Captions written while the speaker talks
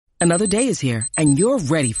Another day is here, and you're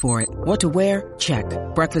ready for it. What to wear? Check.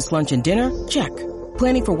 Breakfast, lunch, and dinner? Check.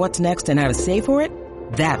 Planning for what's next and how to save for it?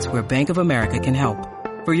 That's where Bank of America can help.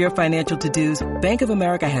 For your financial to-dos, Bank of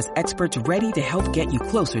America has experts ready to help get you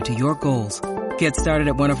closer to your goals. Get started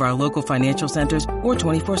at one of our local financial centers or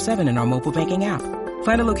 24/7 in our mobile banking app.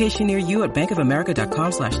 Find a location near you at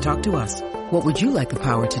bankofamerica.com/talktous. What would you like the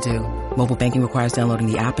power to do? Mobile banking requires downloading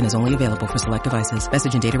the app and is only available for select devices.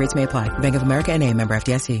 Message and data rates may apply. Bank of America N.A., member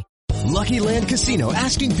FDIC. Lucky Land Casino,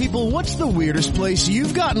 asking people, what's the weirdest place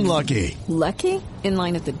you've gotten lucky? Lucky? In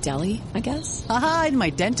line at the deli, I guess? Aha, in my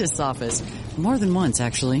dentist's office. More than once,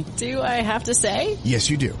 actually. Do I have to say? Yes,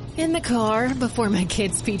 you do. In the car before my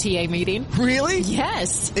kids' PTA meeting. Really?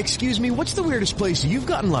 Yes. Excuse me, what's the weirdest place you've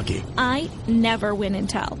gotten lucky? I never win and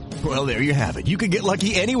tell. Well, there you have it. You can get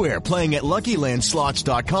lucky anywhere, playing at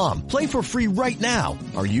LuckyLandSlots.com. Play for free right now.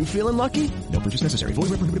 Are you feeling lucky? No purchase necessary. Void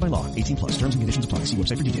where prohibited by law. 18+. Terms and conditions apply. See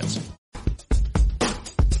website for details.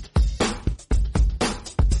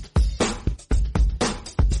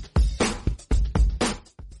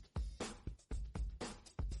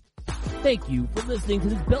 Thank you for listening to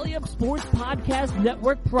this Belly Up Sports Podcast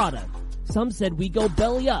Network product. Some said we go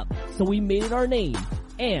belly up, so we made it our name,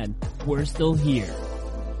 and we're still here.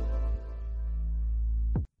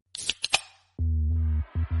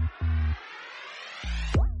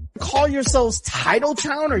 Call yourselves Title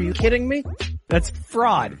Town? Are you kidding me? That's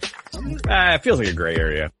fraud. It feels like a gray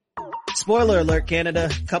area. Spoiler alert, Canada.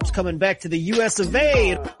 Cup's coming back to the US of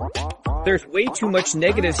A. There's way too much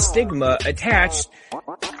negative stigma attached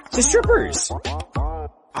to strippers.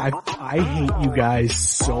 I hate you guys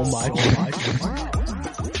so much.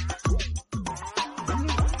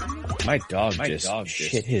 My dog just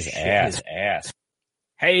shit his ass.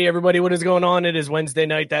 Hey everybody, what is going on? It is Wednesday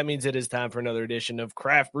night. That means it is time for another edition of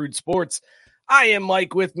Craft Brewed Sports. I am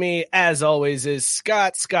Mike. With me, as always, is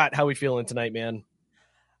Scott. Scott, how we feeling tonight, man?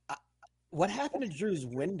 What happened to Drew's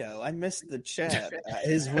window? I missed the chat.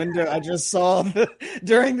 His window, I just saw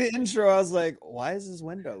during the intro. I was like, why is his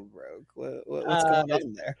window broke? What's going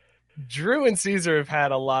on there? Drew and Caesar have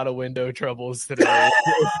had a lot of window troubles today.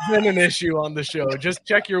 It's been an issue on the show. Just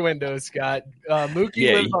check your windows, Scott.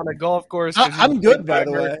 Mookie lives on a golf course. I'm good, by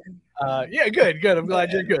the way. Yeah, good. I'm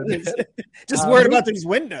glad you're good. Just worried about these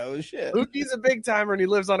windows. Shit. Mookie's a big timer, and he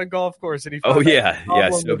lives on a golf course. And he so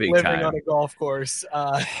big time on a golf course.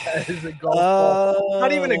 Is a golf ball.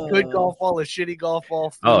 Not even a good golf ball, a shitty golf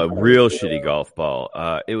ball. A real shitty golf ball.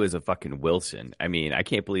 It was a fucking Wilson. I mean, I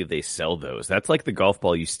can't believe they sell those. That's like the golf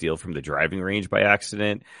ball you steal from the driving range by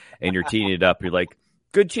accident, and you're teeing it up. You're like,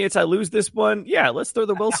 good chance I lose this one. Yeah, let's throw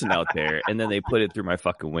the Wilson out there. And then they put it through my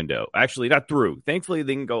fucking window. Actually, not through. Thankfully,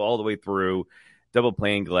 they didn't go all the way through. Double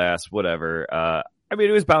pane glass, whatever. I mean,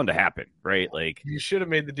 it was bound to happen, right? Like, you should have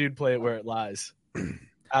made the dude play it where it lies,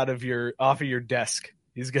 off of your desk.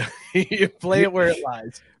 He's got you play it where it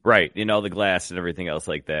lies. Right, the glass and everything else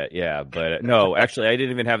like that. Yeah, but no, actually, I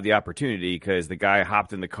didn't even have the opportunity because the guy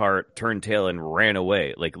hopped in the cart, turned tail, and ran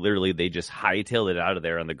away. Like, literally, they just hightailed it out of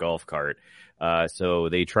there on the golf cart. So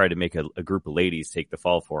they tried to make a group of ladies take the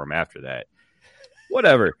fall for him after that.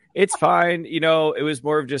 Whatever. It's fine. It was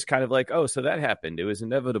more of just kind of like, oh, so that happened. It was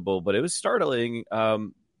inevitable, but it was startling.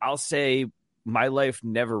 I'll say my life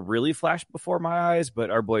never really flashed before my eyes, but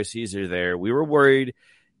our boy Caesar there, we were worried.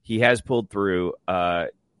 He has pulled through.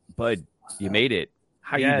 Bud, you made it.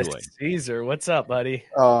 How you doing? Caesar, what's up, buddy?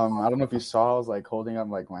 I don't know if you saw, I was like holding up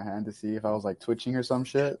like my hand to see if I was like twitching or some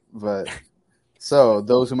shit, but so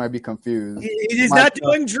those who might be confused, he's not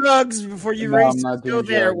doing drugs before you race. Go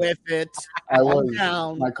there with it.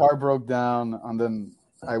 My car broke down, and then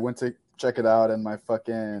I went to check it out, and my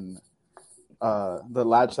fucking the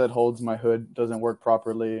latch that holds my hood doesn't work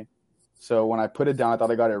properly. So when I put it down, I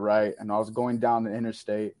thought I got it right, and I was going down the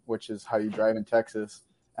interstate, which is how you drive in Texas,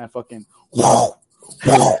 and fucking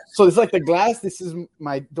so it's like the glass. This is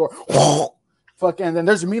my door. Fucking, and then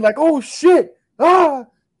there's me like, oh shit, ah.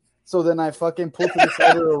 So then I fucking pulled to the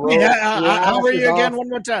side of the road. How are you again? One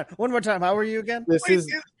more time. How are you again? This is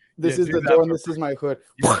the door, and this is my hood.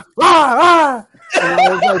 And I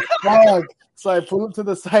was like, fuck. So I pulled up to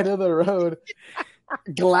the side of the road,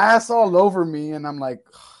 glass all over me, and I'm like,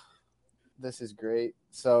 this is great.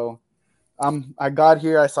 So I got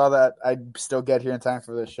here. I saw that I'd still get here in time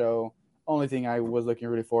for the show. Only thing I was looking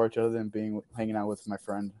really forward to other than hanging out with my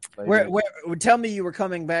friend. Where tell me you were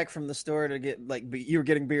coming back from the store to get you were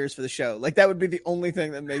getting beers for the show. Like that would be the only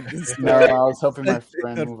thing that made this. No, I was helping my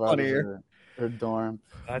friend move out of her dorm.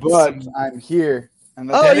 I'm here. And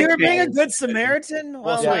you were being a good Samaritan?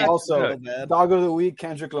 Well, yeah, also, Dog of the Week,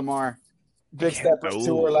 Kendrick Lamar. Big Steppers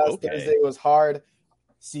tour last Thursday was hard.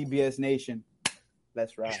 CBS Nation.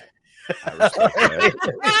 That's right.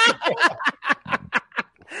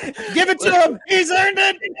 Give it to him. He's earned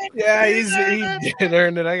it. Yeah, he did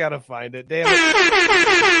earn it. I gotta find it. Damn it.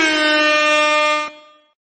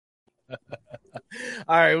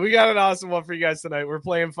 All right, we got an awesome one for you guys tonight. We're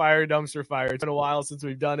playing Fire Dumpster Fire. It's been a while since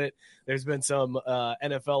we've done it. There's been some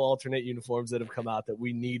NFL alternate uniforms that have come out that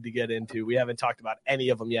we need to get into. We haven't talked about any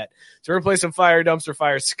of them yet. So we're going to play some Fire Dumpster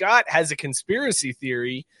Fire. Scott has a conspiracy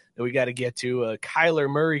theory that we got to get to, a Kyler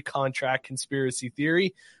Murray contract conspiracy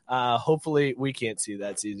theory. Hopefully, we can't see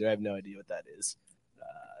that, Caesar. I have no idea what that is.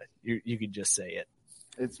 You could just say it.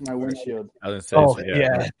 It's my windshield. I don't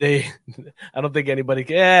think anybody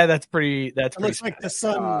can. Yeah, that's pretty. It looks like the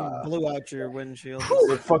sun blew out your windshield.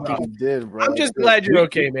 It fucking did, bro. I'm just glad you're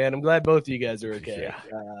okay, man. I'm glad both of you guys are okay.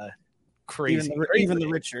 Yeah. Crazy. Even the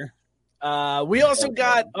richer. We also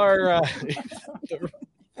got our.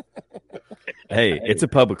 Hey, it's a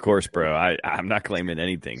public course, bro. I'm not claiming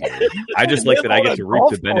anything here. I just like that I get to reap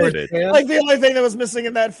the benefit. Like the only thing that was missing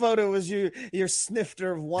in that photo was your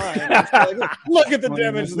snifter of wine. Like, look at the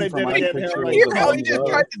damage they did again. You just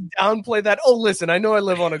tried to downplay that. Oh, listen, I know I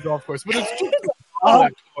live on a golf course, but it's just a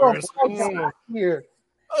golf course. Here.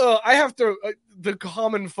 I have to. The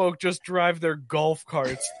common folk just drive their golf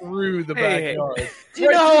carts through the backyard. Do you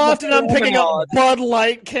know how often I'm picking up Bud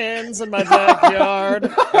Light cans in my backyard?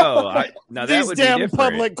 Now these that damn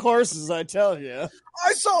public courses, I tell you.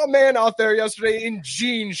 I saw a man out there yesterday in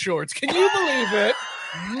jean shorts. Can you believe it?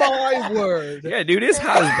 My word. Yeah, dude, it's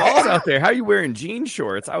hot as balls out there. How are you wearing jean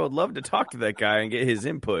shorts? I would love to talk to that guy and get his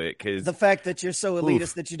input. Because the fact that you're so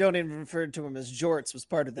elitist that you don't even refer to him as jorts was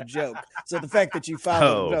part of the joke. So the fact that you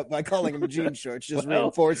followed it up by calling him jean shorts just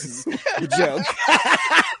reinforces the joke.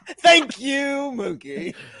 Thank you,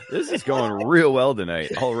 Mookie. This is going real well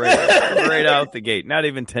tonight already. Right out the gate. Not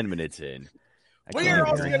even 10 minutes in. We are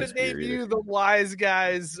also going to debut the Wise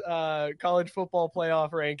Guys college football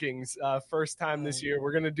playoff rankings first time this year.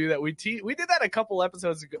 We're going to do that. We did that a couple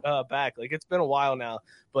episodes back. Like, it's been a while now,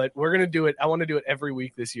 but we're going to do it. I want to do it every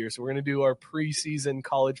week this year. So we're going to do our preseason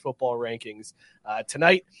college football rankings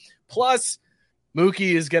tonight. Plus,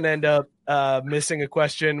 Mookie is going to end up missing a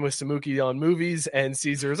question with some Mookie on movies, and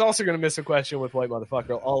Caesar is also going to miss a question with White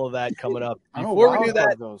Motherfucker. All of that coming up. Before we do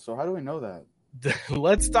that, though, so how do we know that?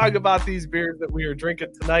 Let's talk about these beers that we are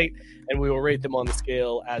drinking tonight, and we will rate them on the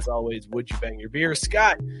scale. As always, would you bang your beer?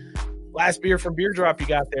 Scott, last beer from Beer Drop you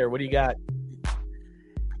got there. What do you got?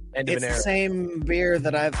 It's the same beer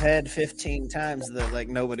that I've had 15 times that like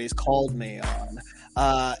nobody's called me on.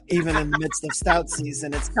 Even in the midst of stout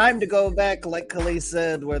season, it's time to go back, like Khalees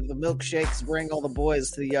said, where the milkshakes bring all the boys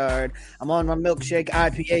to the yard. I'm on my milkshake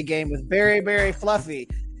IPA game with Berry Berry Fluffy.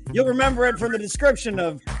 You'll remember it from the description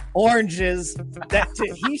of oranges, that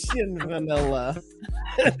Tahitian vanilla,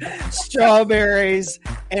 strawberries,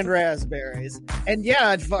 and raspberries. And yeah,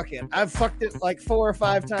 I've fucked it like 4 or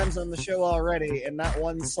 5 times on the show already, and not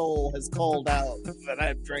one soul has called out that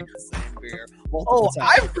I've drank the same beer.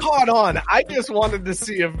 I've caught on. I just wanted to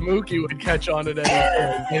see if Mookie would catch on at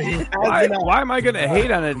anything. Why am I going to hate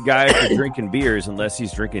on a guy for drinking beers unless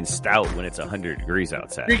he's drinking stout when it's 100 degrees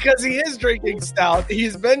outside? Because he is drinking stout.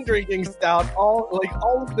 He's been drinking stout all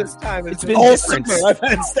of this time. It's been different. I've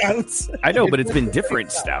had stouts. I know, but it's been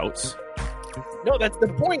different stouts. No, that's the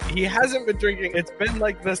point. He hasn't been drinking. It's been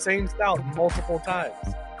like the same stout multiple times.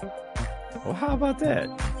 Well, how about that?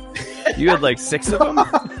 You had like 6 of them?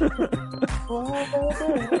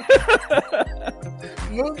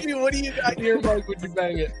 Mookie, what do you got in your mug? Would you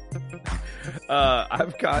bang it?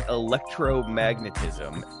 I've got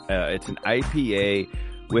Electromagnetism. It's an IPA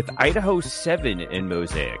with Idaho 7 in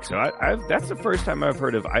Mosaic. So that's the first time I've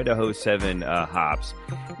heard of Idaho 7 hops.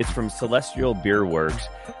 It's from Celestial Beer Works.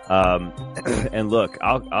 And look,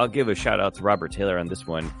 I'll give a shout out to Robert Taylor on this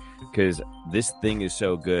one, because this thing is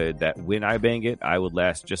so good that when I bang it, I would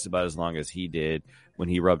last just about as long as he did when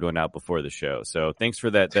he rubbed one out before the show. So thanks for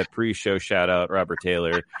that pre-show shout out, Robert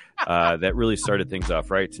Taylor. That really started things off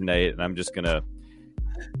right tonight, and I'm just going to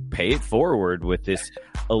pay it forward with this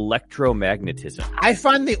Electromagnetism. I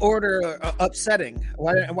find the order upsetting.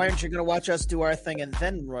 Why aren't you going to watch us do our thing and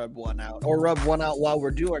then rub one out, or rub one out while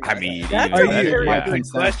we're doing our thing? That's a very good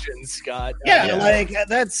question, Scott. Yeah, like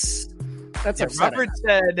that's Robert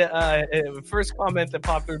said, first comment that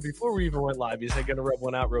popped through before we even went live, he said, going to rub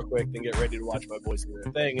one out real quick, then get ready to watch my boys do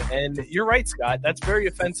their thing. And you're right, Scott. That's very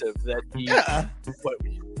offensive that he... Yeah.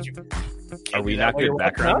 Are we not good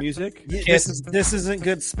background music? This isn't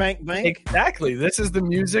good spank bank. Exactly. This is the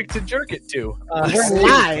music to jerk it to. We're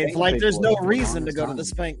live. Like, there's no reason to go to the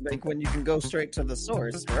spank bank when you can go straight to the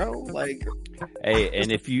source, bro. Like, hey,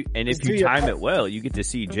 and if you time it well, you get to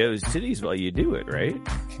see Joe's titties while you do it, right?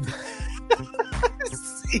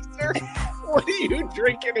 Caesar, what are you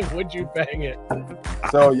drinking and would you bang it?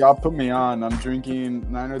 So y'all put me on. I'm drinking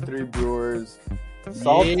 903 Brewers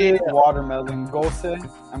salted watermelon Gose.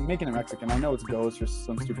 I'm making it Mexican. I know it's Gose or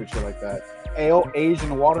some stupid shit like that. Ale,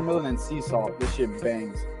 Asian watermelon, and sea salt. This shit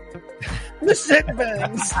bangs. This shit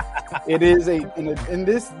bangs. It is in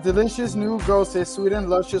this delicious new Gose, sweet and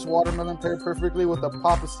luscious watermelon paired perfectly with a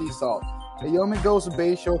pop of sea salt. The Yomi Gose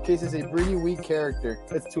base showcases a pretty weak character.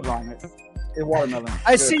 It's too long. It's watermelon.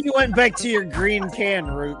 I see you went back to your green can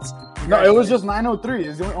roots. No, it was just 903.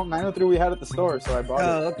 It's the only 903 we had at the store, so I bought it.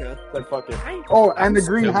 Oh, okay. Said fuck it. Oh, and the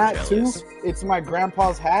green hat jealous. too. It's my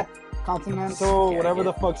grandpa's hat. Continental, whatever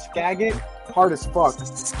the fuck, Skagit. Hard as fuck.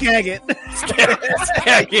 Skagit.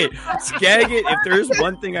 Skagit. Skagit. If there's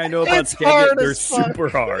one thing I know about Skagit, they're super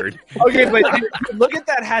hard. Okay, but look at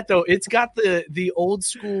that hat though. It's got the old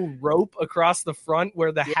school rope across the front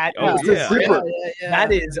where the hat Oh, is. yeah.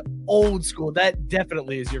 That is old school. That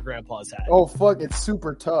definitely is your grandpa's hat. Oh fuck, it's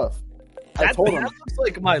super tough. I told him. That looks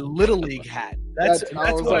like my little league hat. That's what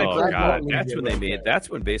I Oh thought. god, that's when they made. That's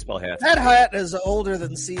when baseball hats. That hat is older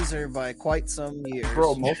than Caesar by quite some years.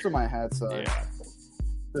 Bro, most of my hats are. Yeah.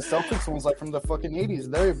 The Celtics one's like from the fucking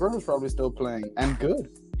 80s. Larry Bird's probably still playing. And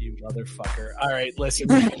good. You motherfucker. All right, listen.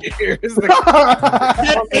 Here's the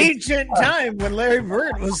that ancient time when Larry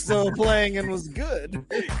Bird was still playing and was good.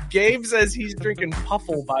 Gabe says he's drinking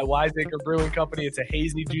Puffle by Wiseacre Brewing Company. It's a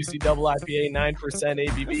hazy, juicy double IPA, 9%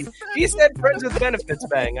 ABV. He said friends with benefits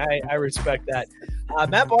bang. I respect that.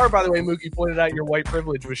 Matt Barr, by the way, Mookie pointed out your white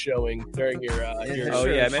privilege was showing during your I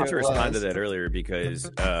meant to respond to that earlier because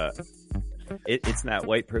it's not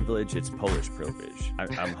white privilege, it's Polish privilege. I'm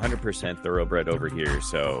 100% thoroughbred over here,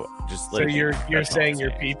 so just so you're saying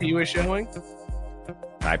your pee-pee was showing?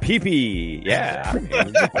 My pee-pee, yeah. Help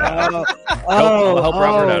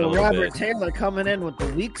Robert out a little Robert bit. Taylor coming in with the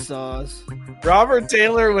weak sauce. Robert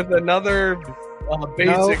Taylor with another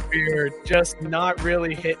basic beer, just not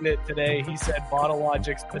really hitting it today. He said Bottle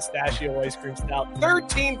Logic's Pistachio Ice Cream Stout,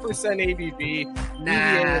 13% ABV.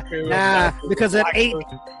 Nah, because at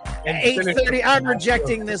 8:30, I'm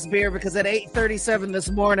rejecting this beer because at 8:37 this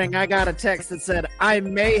morning, I got a text that said, I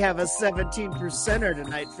may have a 17%er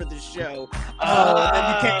tonight for the show. Oh,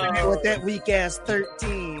 then you can't do with that weak-ass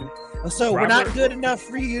 13. So we're not good enough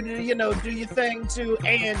for you to, do your thing too,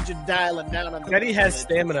 and you're dialing down on the Eddie has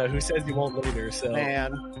stamina, who says he won't later, so.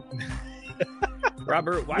 Man.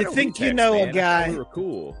 Robert, why you don't think we you text, know man? a guy. We were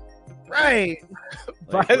cool. Right.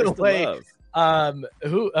 Like, By the where's way, love?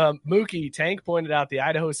 Mookie Tank pointed out the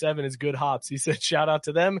Idaho 7 is good hops. He said shout out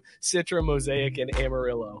to them, Citra, Mosaic, and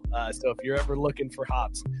Amarillo. So if you're ever looking for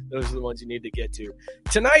hops, those are the ones you need to get to.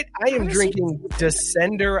 Tonight I am drinking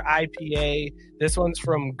Descender IPA. This one's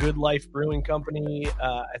from Good Life Brewing Company.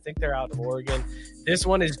 I think they're out of Oregon. This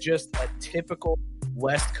one is just a typical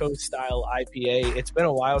West Coast style IPA. It's been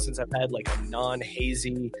a while since I've had like a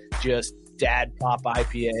non-hazy, just dad pop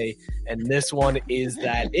IPA, and this one is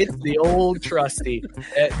that. It's the old trusty.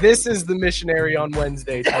 This is the missionary on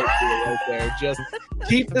Wednesday type deal right there. Just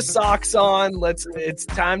keep the socks on. It's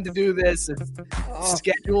time to do this. It's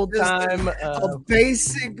scheduled time. A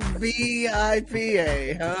basic B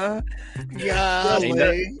IPA, huh?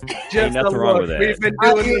 Golly. Ain't nothing wrong with that. We've been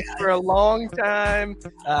doing this for a long time.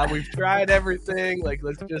 We've tried everything. Like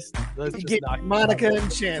let's just get knock Monica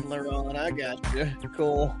and Chandler on. I got you.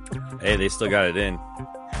 Cool. Hey, they still got it in.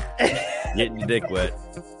 Getting your dick wet.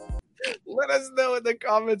 Let us know in the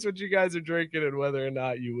comments what you guys are drinking and whether or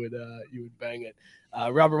not you would bang it.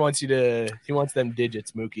 Robert wants he wants them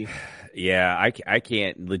digits, Mookie. Yeah, I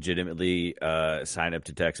can't legitimately sign up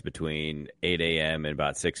to text between 8 a.m. and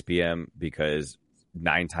about 6 p.m. because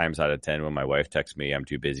 9 times out of 10 when my wife texts me, I'm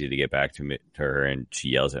too busy to get back to her, and she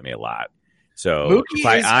yells at me a lot. So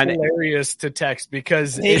Mookie is hilarious to text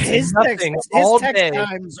because his text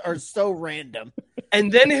times are so random.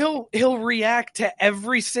 And then he'll react to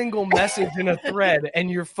every single message in a thread,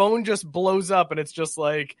 and your phone just blows up, and it's just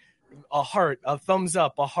like a heart, a thumbs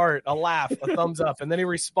up, a heart, a laugh, a thumbs up, and then he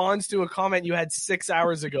responds to a comment you had 6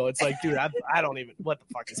 hours ago. It's like, dude, I don't even. What the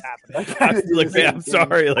fuck is happening? Look, man, I'm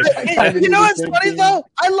sorry. You know what's funny though?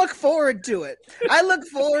 I look forward to it. I look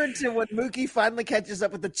forward to when Mookie finally catches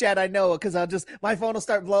up with the chat. I know because my phone will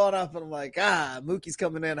start blowing up, and I'm like, Mookie's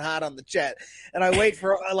coming in hot on the chat, and I wait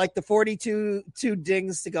for like the 42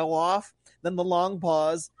 dings to go off, then the long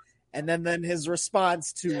pause. And then his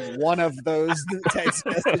response to one of those text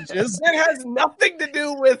messages. It has nothing to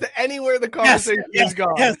do with anywhere the conversation is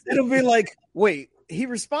gone. Yes, it'll be like, wait, he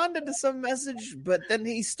responded to some message, but then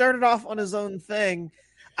he started off on his own thing,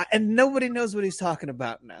 and nobody knows what he's talking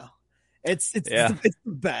about now. It's the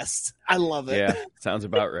best. I love it. Yeah, sounds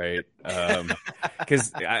about right.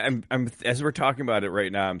 Because I'm as we're talking about it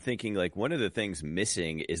right now, I'm thinking like one of the things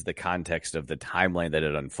missing is the context of the timeline that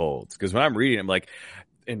it unfolds. Because when I'm reading, I'm like,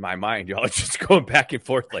 in my mind, y'all are just going back and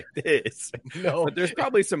forth like this. No, but there's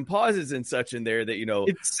probably some pauses and such in there that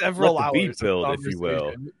it's several hours beat build, if you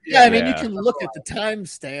will. Yeah, I mean, you can look at the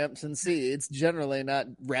timestamps and see it's generally not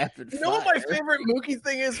rapid. You know what my favorite Mookie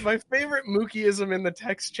thing is? My favorite Mookieism in the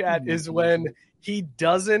text chat is when he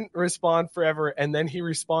doesn't respond forever, and then he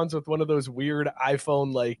responds with one of those weird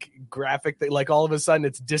iPhone like graphic that like all of a sudden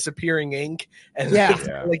it's disappearing ink, and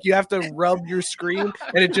like you have to rub your screen,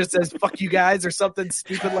 and it just says "fuck you guys" or something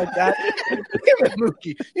stupid like that. Damn it,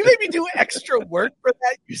 Mookie, you made me do extra work for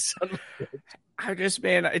that, you son of a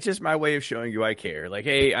bitch. It's just my way of showing you I care. Like,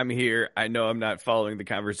 hey, I'm here. I know I'm not following the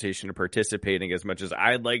conversation or participating as much as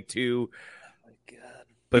I'd like to.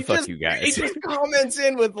 But fuck you guys. He just comments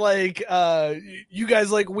in with like, you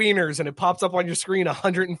guys like wieners, and it pops up on your screen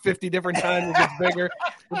 150 different times. It gets bigger.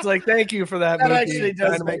 It's like, thank you for that. That actually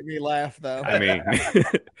does make me laugh, though. I mean,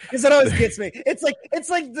 because it always gets me. It's like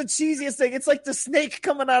the cheesiest thing. It's like the snake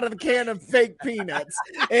coming out of a can of fake peanuts.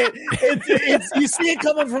 It's you see it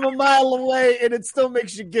coming from a mile away, and it still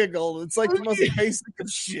makes you giggle. It's like the most basic of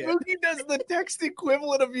shit. Mookie does the text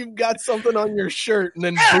equivalent of you've got something on your shirt, and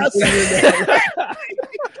then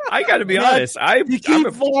I got to be honest. You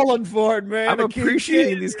keep falling for it, man. I'm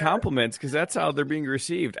appreciating these compliments because that's how they're being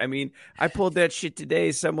received. I mean, I pulled that shit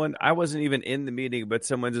today. I wasn't even in the meeting, but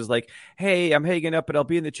someone just like, hey, I'm hanging up, but I'll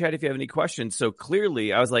be in the chat if you have any questions. So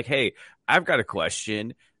clearly I was like, hey, I've got a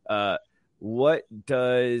question. What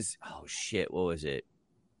was it?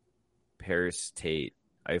 Paris Tate,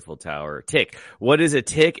 Eiffel Tower, tick. What does a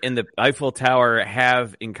tick and the Eiffel Tower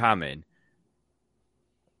have in common?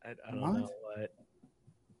 I don't know what.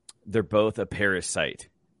 They're both a parasite.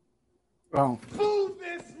 Oh. Boo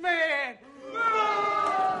this man!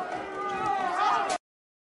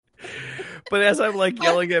 But as I'm like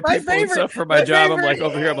yelling at people and stuff for my job, I'm like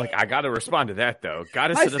over here. I'm like, I got to respond to that though. Got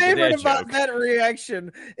to set up a dad joke. My favorite about that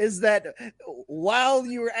reaction is that while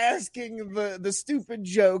you were asking the stupid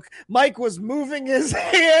joke, Mike was moving his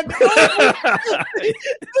hand over the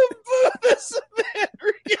boo this man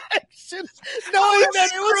reaction, knowing that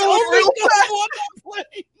it was over one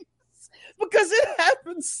place. Because it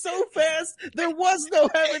happened so fast, there was no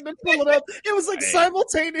having to pull it up. It was like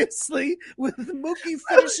simultaneously with Mookie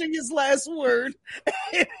finishing his last word,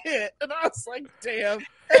 and I was like, "Damn!"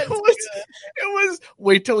 It was.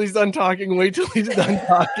 Wait till he's done talking. Wait till he's done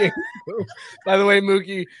talking. By the way,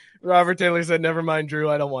 Mookie, Robert Taylor said, "Never mind, Drew.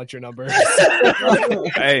 I don't want your number."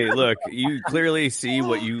 Hey, look, you clearly see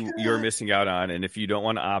what you're missing out on, and if you don't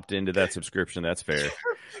want to opt into that subscription, that's fair.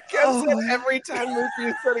 Kev said every time Mookie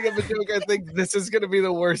is setting up a joke, I think this is going to be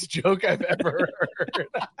the worst joke I've ever heard.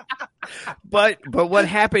 But what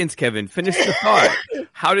happens, Kevin? Finish the thought.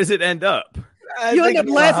 How does it end up? You end up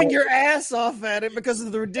laughing your ass off at it because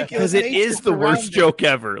of the ridiculous. Because it is the worst joke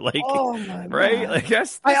ever. Like, right? Like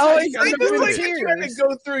that's I always trying to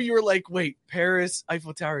go through. You were like, wait, Paris,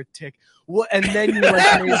 Eiffel Tower, tick. What? And then you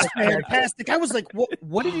that was fantastic. I was like,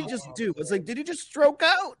 what did he just do? It's like, did he just stroke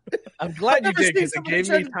out? I'm glad you did because it gave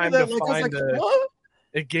me time to find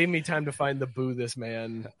it gave me time to find the boo this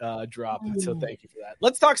man drop. So thank you for that.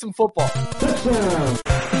 Let's talk some football.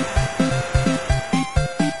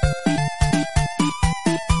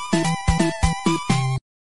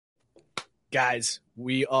 Guys,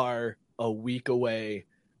 we are a week away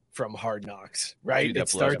from Hard Knocks, right? Dude, it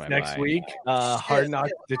starts next week. Hard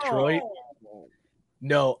Knocks Detroit.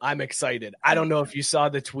 No, I'm excited. I don't know if you saw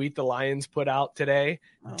the tweet the Lions put out today.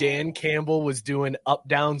 Dan Campbell was doing up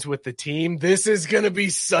downs with the team. This is going to be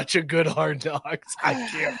such a good Hard Knocks. I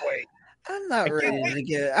can't wait. I'm not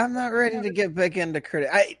ready to get back into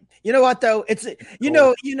credit. You know what though? It's you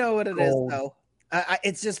know what it is though.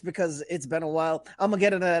 It's just because it's been a while. I'm gonna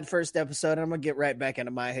get into that first episode, and I'm gonna get right back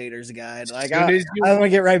into my haters guide. Like I'm gonna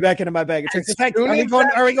get right back into my bag of tricks. In fact,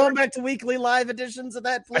 are we going back to weekly live editions of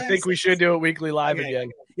that? Please? I think we should do it weekly live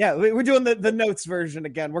again. Yeah, we're doing the notes version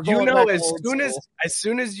again. We're going as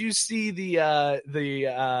soon as you see the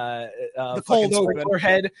cold sprinkler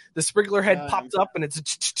head, the sprinkler head pops up, and it's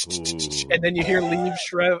and then you hear Liev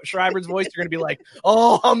Schreiber's voice. You're gonna be like,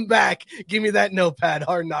 "Oh, I'm back! Give me that notepad,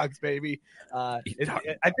 Hard Knocks, baby." I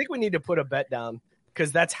think we need to put a bet down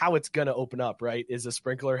because that's how it's going to open up, right? Is a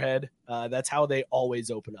sprinkler head. That's how they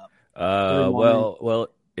always open up. Well,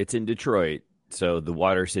 it's in Detroit, so the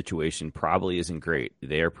water situation probably isn't great.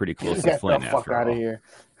 They are pretty close to Flint. Get the fuck out of here!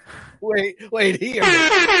 Wait here.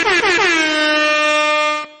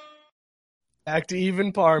 Back to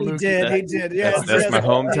even par. He did. Yes, that's my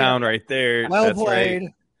hometown right there. Well that's played.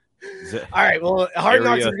 Right. All right. Well, Hard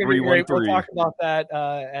Knocks Area are going to be great. We'll 313. talk about that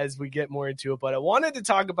as we get more into it. But I wanted to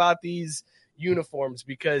talk about these uniforms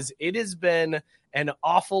because it has been an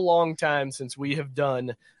awful long time since we have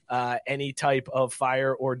done any type of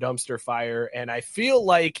fire or dumpster fire. And I feel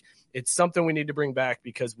like it's something we need to bring back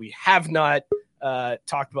because we have not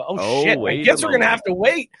talked about. Oh shit. I guess we're going to have to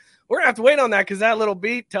wait. We're going to have to wait on that because that little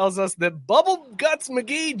beat tells us that Bubble Guts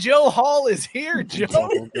McGee, Joe Hall, is here.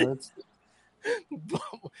 Joe.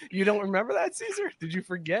 You don't remember that, Caesar? Did you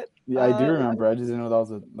forget? Yeah, I do remember. I just didn't know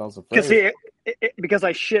that was a phrase. Because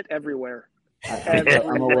I shit everywhere.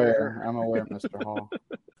 I'm aware, Mr. Hall.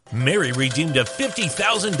 Mary redeemed a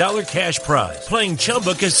 $50,000 cash prize playing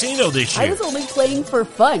Chumba Casino this year. I was only playing for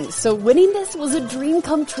fun, so winning this was a dream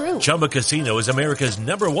come true. Chumba Casino is America's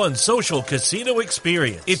 #1 social casino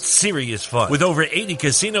experience. It's serious fun. With over 80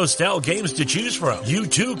 casino-style games to choose from, you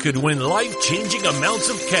too could win life-changing amounts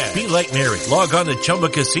of cash. Be like Mary. Log on to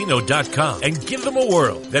ChumbaCasino.com and give them a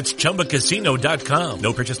whirl. That's ChumbaCasino.com.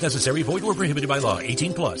 No purchase necessary. Void where prohibited by law.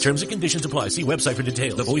 18+. Terms and conditions apply. See website for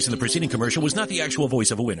details. The voice in the preceding commercial was not the actual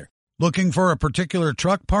voice of a winner. Looking for a particular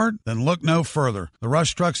truck part? Then look no further. The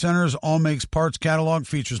Rush Truck Center's All Makes Parts catalog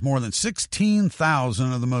features more than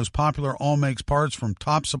 16,000 of the most popular All Makes parts from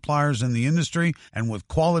top suppliers in the industry and with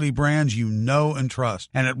quality brands you know and trust.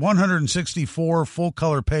 And at 164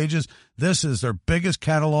 full-color pages, this is their biggest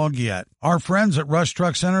catalog yet. Our friends at Rush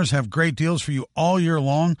Truck Centers have great deals for you all year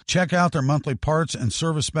long. Check out their monthly parts and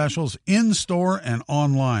service specials in-store and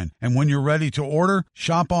online. And when you're ready to order,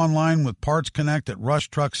 shop online with Parts Connect at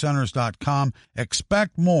RushTruckCenters.com.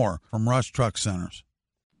 Expect more from Rush Truck Centers.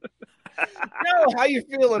 Joe, how you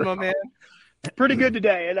feeling, my man? Pretty good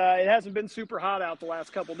today. It hasn't been super hot out the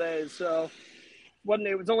last couple days, so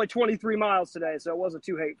it was only 23 miles today, so it wasn't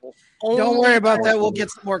too hateful. Don't worry about that. We'll get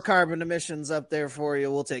some more carbon emissions up there for you.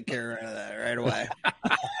 We'll take care of that right away.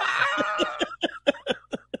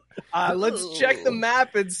 Let's check the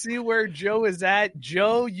map and see where Joe is at.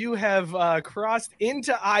 Joe, you have crossed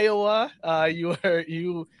into Iowa.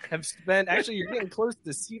 You have spent. Actually, you're getting close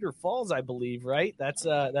to Cedar Falls, I believe. Right? That's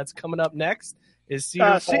coming up next. Is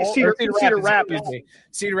Cedar Falls? Cedar Rapids.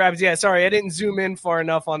 Cedar Rapids. Yeah, sorry, I didn't zoom in far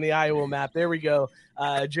enough on the Iowa map. There we go.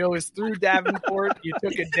 Joe is through Davenport. You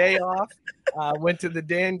took a day off, went to the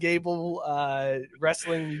Dan Gable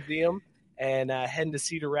Wrestling Museum, and heading to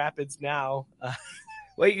Cedar Rapids now.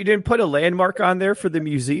 Wait, you didn't put a landmark on there for the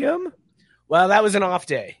museum? Well, that was an off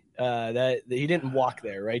day. That he didn't walk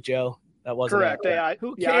there, right, Joe? That wasn't correct.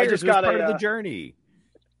 Who cares? I just got part of the journey.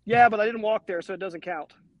 Yeah, but I didn't walk there, so it doesn't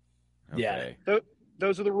count. Okay. Yeah,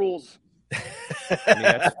 those are the rules. I mean,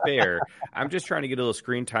 that's fair. I'm just trying to get a little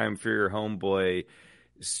screen time for your homeboy,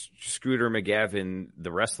 Scooter McGavin,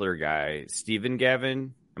 the wrestler guy. Stephen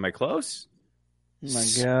Gavin, am I close? Oh my God.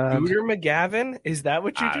 Scooter McGavin? Is that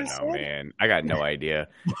what you just said? Man. I got no idea.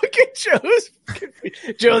 Look at Joe's.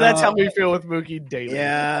 Joe, that's how we feel with Mookie daily.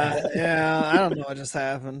 Yeah. I don't know what just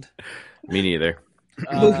happened. Me neither.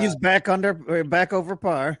 Mookie's back over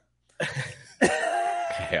par.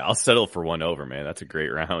 Okay, I'll settle for one over, man. That's a great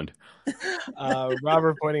round.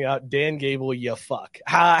 Robert pointing out, Dan Gable, you fuck.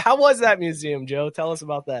 How was that museum, Joe? Tell us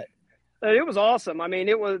about that. It was awesome. I mean,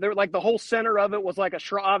 the whole center of it was like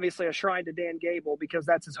obviously a shrine to Dan Gable because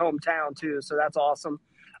that's his hometown too. So that's awesome.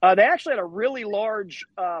 They actually had a really large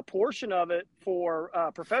portion of it for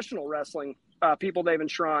professional wrestling people they've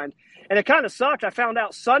enshrined. And it kind of sucked. I found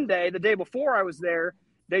out Sunday, the day before I was there,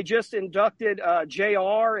 they just inducted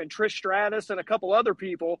JR and Trish Stratus and a couple other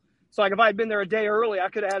people. So like if I had been there a day early, I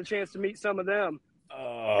could have had a chance to meet some of them.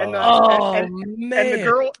 Man. And the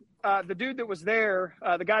girl, the dude that was there,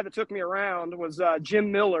 the guy that took me around was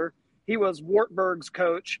Jim Miller. He was Wartburg's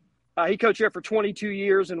coach. He coached there for 22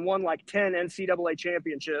 years and won like 10 NCAA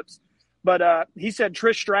championships. But he said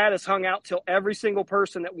Trish Stratus hung out till every single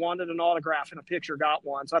person that wanted an autograph and a picture got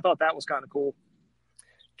one. So I thought that was kind of cool.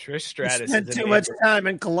 Trish Stratus. You spent too much time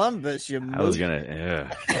in Columbus. You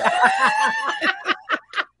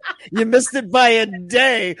missed it by a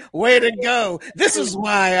day. Way to go. This is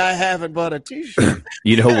why I haven't bought a t-shirt.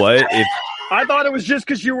 You know what? I thought it was just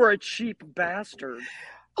because you were a cheap bastard.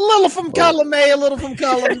 A little from column A, a little from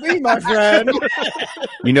column B, my friend.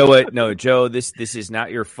 You know what? No, Joe, this is not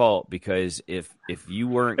your fault because if you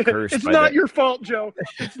weren't cursed it's not your fault, Joe.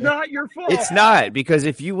 It's not your fault. It's not, because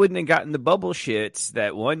if you wouldn't have gotten the bubble shits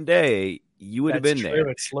that one day, you would have been true. there.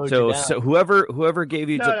 It slowed you down. So whoever gave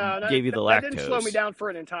you That the lactose. That didn't slow me down for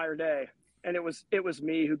an entire day, and it was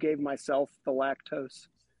me who gave myself the lactose.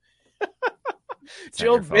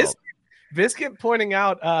 Joe Biscuit pointing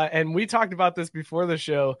out, and we talked about this before the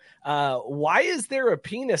show. Why is there a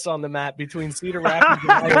penis on the map between Cedar Rapids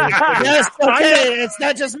and Iowa? Yes, okay, it's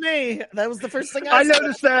not just me. That was the first thing I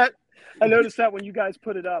noticed that. I noticed that when you guys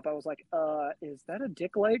put it up. I was like, is that a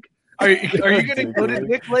dick lake? Are you going to go to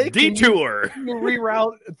Dick Lake? Detour. Can you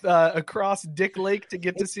reroute across Dick Lake to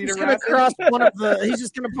get to Cedar Rapids? He's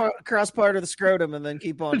just going to cross part of the scrotum and then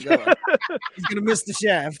keep on going. He's going to miss the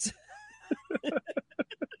shaft.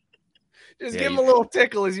 Just give them a little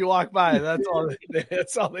tickle as you walk by. That's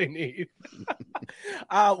all they need.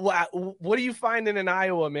 What are you finding in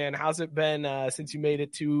Iowa, man? How's it been since you made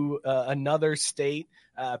it to another state?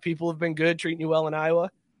 People have been good, treating you well in Iowa?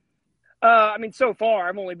 I mean, so far,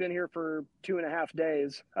 I've only been here for 2.5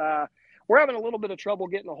 days. We're having a little bit of trouble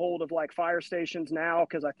getting a hold of like fire stations now,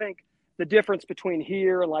 because I think the difference between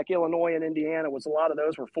here and like Illinois and Indiana was a lot of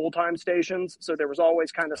those were full-time stations. So there was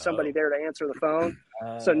always kind of somebody there to answer the phone.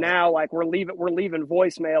 So now like we're leaving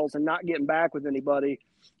voicemails and not getting back with anybody.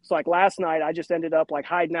 So like last night, I just ended up like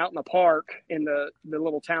hiding out in the park in the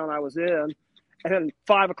little town I was in. And then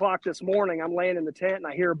 5 o'clock this morning, I'm laying in the tent and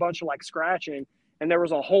I hear a bunch of like scratching. And there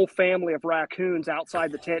was a whole family of raccoons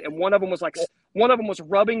outside the tent. And one of them was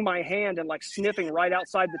rubbing my hand and like sniffing right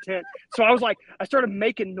outside the tent. So I started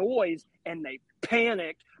making noise and they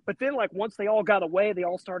panicked. But then like once they all got away, they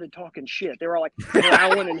all started talking shit. They were like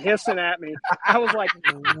growling and hissing at me. I was like,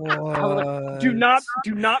 do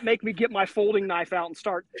not make me get my folding knife out and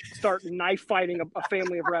start knife fighting a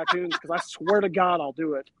family of raccoons, because I swear to God I'll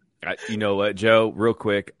do it. You know what, Joe? Real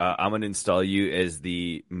quick, I'm going to install you as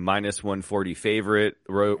the -140 favorite.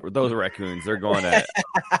 Those raccoons, they're going at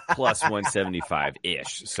plus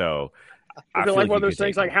 175-ish. So I feel like one of those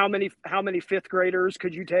things, like how many fifth graders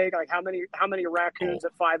could you take? Like how many raccoons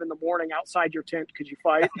at 5 a.m. outside your tent could you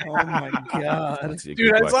fight? Oh my God,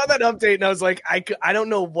 dude! I saw that update and I was like, I don't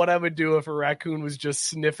know what I would do if a raccoon was just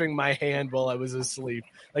sniffing my hand while I was asleep.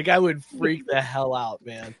 Like I would freak the hell out,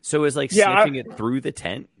 man. So it's like sniffing it through the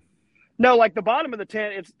tent. No, like the bottom of the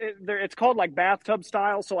tent, it's called like bathtub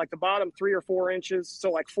style. So like the bottom 3 or 4 inches,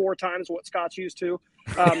 so like 4 times what Scott's used to.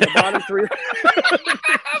 The bottom 3.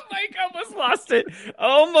 Mike almost lost it.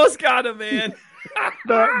 Almost got him, man.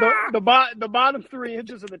 the bottom 3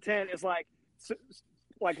 inches of the tent is like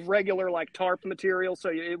regular like tarp material, so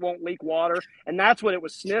it won't leak water, and that's what it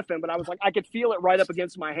was sniffing. But I was like, I could feel it right up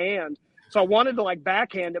against my hand, so I wanted to like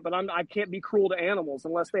backhand it, but I can't be cruel to animals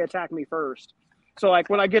unless they attack me first. So, like,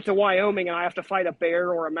 when I get to Wyoming and I have to fight a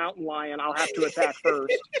bear or a mountain lion, I'll have to attack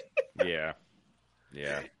first. Yeah.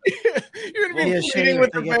 You're going to be pleading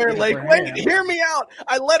with the bear, like, wait, hear me out.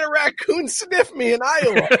 I let a raccoon sniff me in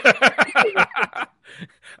Iowa.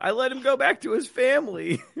 I let him go back to his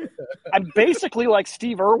family. I'm basically like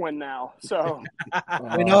Steve Irwin now, so.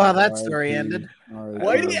 We know how that story ended.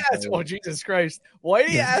 Whitey asked, oh, Jesus Christ.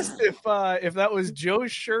 Whitey asked if that was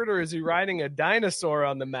Joe's shirt or is he riding a dinosaur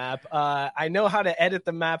on the map. I know how to edit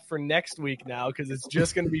the map for next week now because it's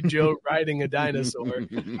just going to be Joe riding a dinosaur.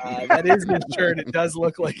 That is his shirt. It does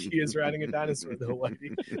look like he is riding a dinosaur, though,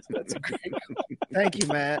 Whitey. So that's great. Thank you,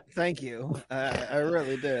 Matt. Thank you. I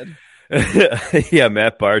really did. Yeah,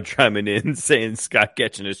 Matt Bard chiming in saying Scott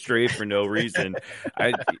catching a stray for no reason.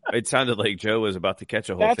 It sounded like Joe was about to catch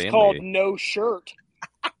a whole family. That's called no shirt.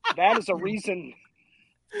 That is a reason.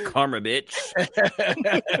 Karma, bitch.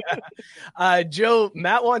 Joe,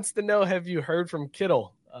 Matt wants to know, have you heard from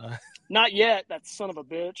Kittle? Not yet, that son of a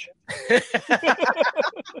bitch.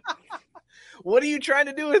 What are you trying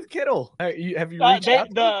to do with Kittle? Have you reached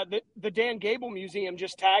out? The Dan Gable Museum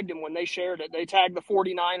just tagged him when they shared it. They tagged the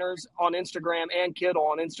 49ers on Instagram and Kittle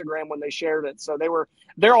on Instagram when they shared it. So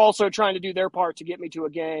they're also trying to do their part to get me to a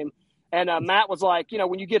game. And Matt was like,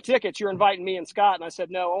 when you get tickets, you're inviting me and Scott. And I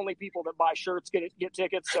said, no, only people that buy shirts get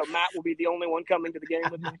tickets. So Matt will be the only one coming to the game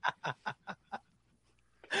with me.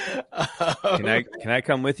 Can I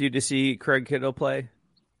come with you to see Craig Kittle play?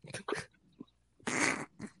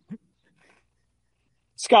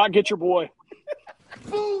 Scott, get your boy.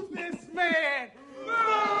 Move this man.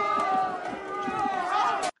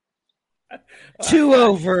 2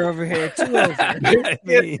 over here. 2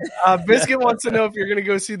 over. Biscuit wants to know if you're going to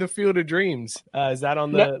go see the Field of Dreams. Is that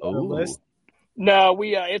on the list? No,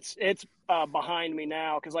 it's behind me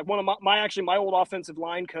now because like one of my old offensive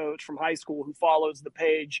line coach from high school who follows the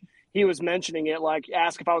page, he was mentioning it, like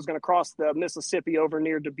asked if I was going to cross the Mississippi over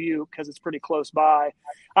near Dubuque because it's pretty close by.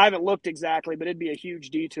 I haven't looked exactly, but it'd be a huge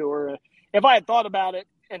detour. If I had thought about it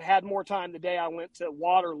and had more time the day I went to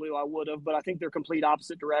Waterloo, I would have. But I think they're complete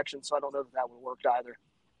opposite directions, so I don't know that would have worked either.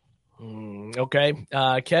 Okay.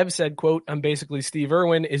 Kev said, quote, "I'm basically Steve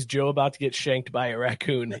Irwin. Is Joe about to get shanked by a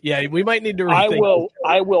raccoon?" Yeah, we might need to rethink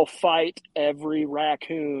I will fight every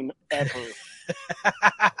raccoon ever.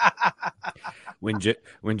 When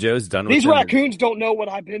Joe's done with these raccoons don't know what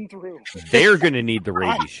I've been through. They're going to need the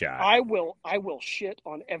rabies shot. I will shit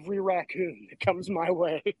on every raccoon that comes my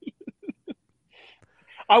way.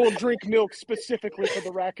 I will drink milk specifically for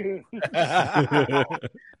the raccoon.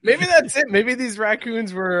 Maybe that's it. Maybe these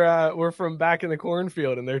raccoons were from back in the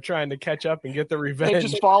cornfield and they're trying to catch up and get the revenge. They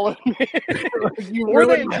just followed me. or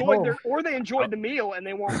they enjoyed the meal and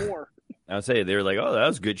they want more. I'll say they were like, "Oh, that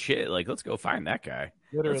was good shit. Like, let's go find that guy.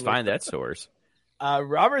 Literally. Let's find that source."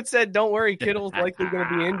 Robert said, "Don't worry, Kittle's likely going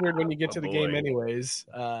to be injured when you get to the game anyways."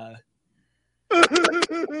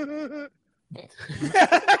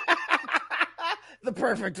 The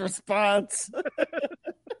perfect response.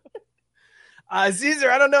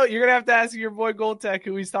 Caesar, I don't know. You're going to have to ask your boy Goldtech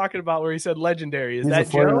who he's talking about where he said legendary. Is that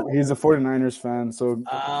Joe? He's a 49ers fan, so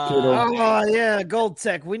oh, yeah,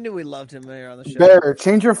 Goldtech. We knew we loved him here on the show. Bear,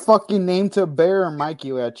 change your fucking name to Bear or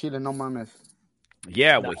Mikey. Chile, no mames.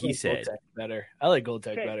 Yeah, what he said. Better. I like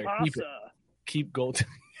Goldtech better. Keep Goldtech.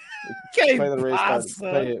 Play the race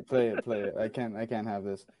card. Play it. I can't have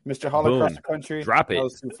this. Mr. Holocaust Country. Drop it. That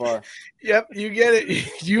was too far. Yep, you get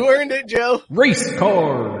it. You earned it, Joe. Race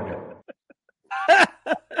card.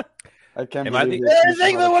 I can't I think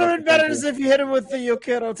that would have been better is if you hit him with the Yo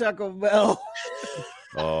Quiero Taco Bell.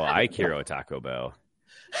 Oh, I Quiero Taco Bell.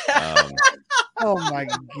 Oh my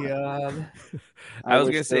god! I was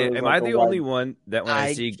gonna say, am I the only one that when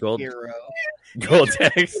I see Goldtech?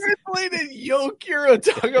 Translated Yo Quiero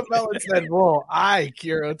Taco Bell and said, "Whoa, I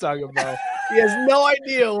Quiero Taco Bell." He has no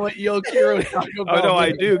idea what Yo Quiero Taco Bell. Oh no,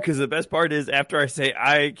 I do, because the best part is after I say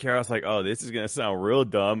I Quiero, I was like, "Oh, this is gonna sound real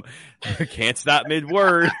dumb." Can't stop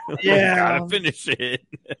mid-word. Yeah, gotta finish it.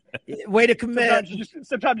 Way to commit.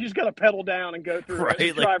 Sometimes you just gotta pedal down and go through. Right,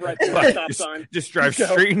 just drive right through the stop sign. Just drive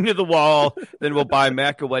straight into the wall. Then we'll buy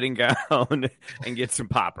Mac a wedding gown and get some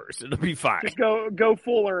poppers. It'll be fine. Just go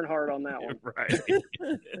full Earnhardt on that one.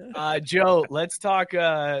 Right. Joe, let's talk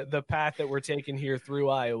the path that we're taking here through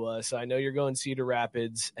Iowa. So I know you're going Cedar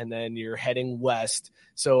Rapids and then you're heading west.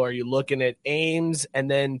 So are you looking at Ames and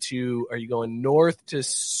then are you going north to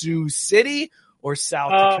Sioux City or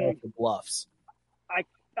south to Council Bluffs?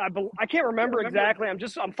 I can't remember exactly. I'm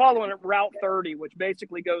following Route 30, which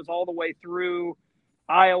basically goes all the way through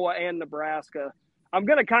Iowa and Nebraska. I'm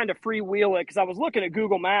going to kind of freewheel it because I was looking at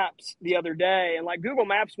Google Maps the other day, and like Google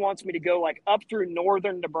Maps wants me to go like up through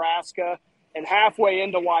northern Nebraska and halfway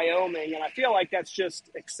into Wyoming, and I feel like that's just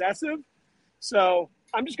excessive. So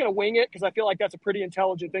I'm just going to wing it because I feel like that's a pretty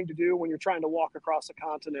intelligent thing to do when you're trying to walk across a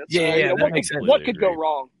continent. Yeah, what could go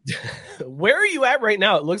wrong? Where are you at right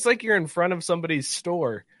now? It looks like you're in front of somebody's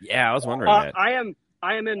store. Yeah, I was wondering that. I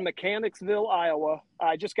am in Mechanicsville, Iowa.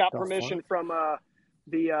 I just got permission from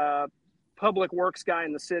the public works guy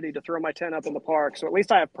in the city to throw my tent up in the park. So at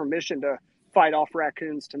least I have permission to fight off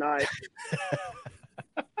raccoons tonight.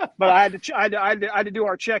 But I had to do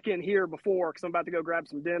our check-in here before because I'm about to go grab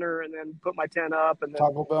some dinner and then put my tent up and then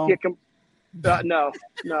Taco Bell? No.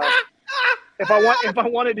 If I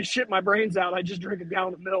wanted to shit my brains out, I'd just drink a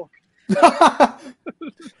gallon of milk.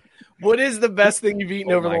 What is the best thing you've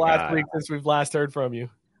eaten over the last week since we've last heard from you?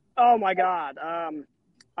 Oh my God.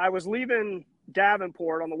 I was leaving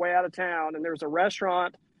Davenport on the way out of town, and there's a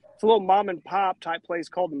restaurant. It's a little mom and pop type place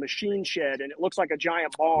called the Machine Shed, and it looks like a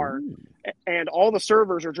giant barn. And all the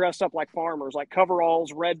servers are dressed up like farmers, like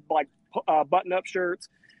coveralls, red like button-up shirts.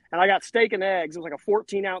 And I got steak and eggs. It was like a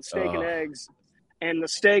 14-ounce steak and eggs, and the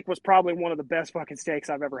steak was probably one of the best fucking steaks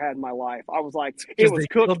I've ever had in my life. I was like, it was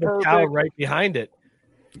cooked perfect. Cow right behind it.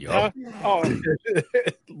 Yep.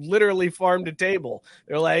 Literally farm to table.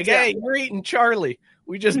 They're like, "Hey, you're eating Charlie.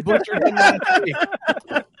 We just butchered him last week."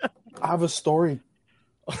 I have a story.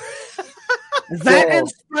 That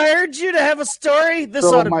inspired you to have a story? This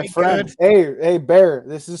ought to my be friend, good. Hey, Bear.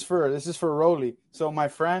 This is for Rolly. So my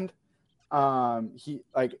friend, he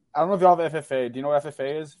I don't know if y'all have FFA. Do you know what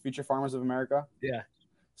FFA is? Future Farmers of America. Yeah.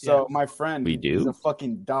 So my friend, he's a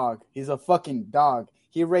fucking dog.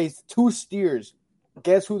 He raised 2 steers.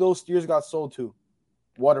 Guess who those steers got sold to?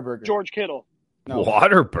 Whataburger. George Kittle. No.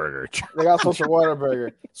 Whataburger. They got sold to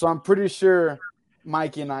Whataburger. So I'm pretty sure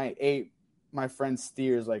Mikey and I ate my friend's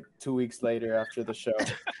steers like 2 weeks later after the show.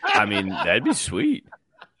 I mean, that'd be sweet.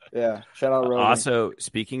 Yeah. Shout out, Rogan. Also,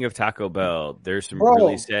 speaking of Taco Bell, there's some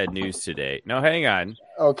really sad news today. No, hang on.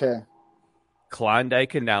 Okay.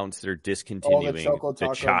 Klondike announced they're discontinuing the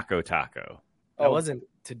Choco Taco. That wasn't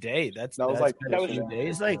today. That was a few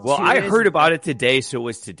days. Like well, 2 I days heard ago. about it today, so it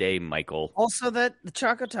was today, Michael. Also, that the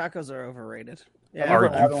Choco Tacos are overrated. Yeah,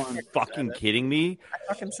 Are I you fucking kidding me?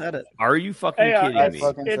 fucking said it. Are you fucking Hey, kidding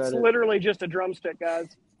me? it's literally just a drumstick, guys.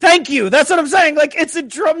 Thank you. That's what I'm saying. Like it's a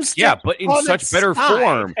drumstick. Yeah, but in on such its better side.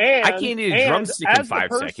 form. And, I can't eat a drumstick in 5 as the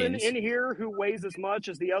person seconds. in here who weighs as much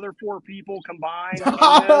as the other 4 people combined in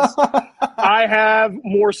this, I have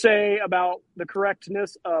more say about the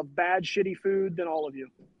correctness of bad, shitty food than all of you.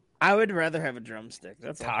 I would rather have a drumstick.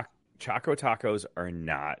 That's all. Choco Tacos are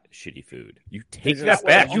not shitty food. You take They're that just-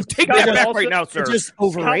 back. You take Scott that would back also- right now, sir. Just Scott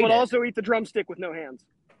overrated. would also eat the drumstick with no hands.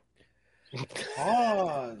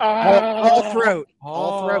 All throat.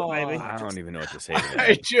 All throat, baby. I don't even know what to say to All that.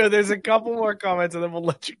 right, Joe, there's a couple more comments, and then we'll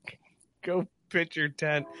let you go pitch your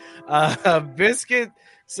tent. Biscuit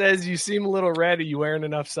says you seem a little red. Are you wearing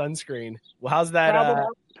enough sunscreen? Well, how's that?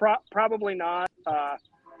 Probably not.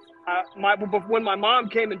 When my mom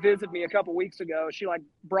came and visited me a couple weeks ago, she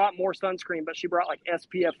brought more sunscreen, but she brought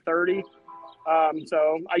SPF 30.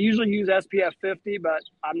 So I usually use SPF 50, but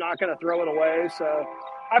I'm not going to throw it away. So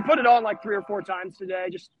I put it on 3 or 4 times today.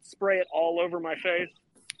 Just spray it all over my face.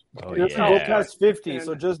 Oh, You have to go yeah. past 50,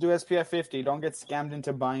 so just do SPF 50. Don't get scammed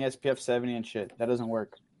into buying SPF 70 and shit. That doesn't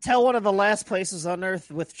work. Tell one of the last places on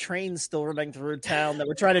earth with trains still running through town that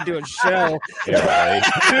we're trying to do a show. Yeah,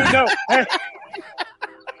 right. Dude, no.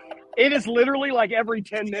 It is literally every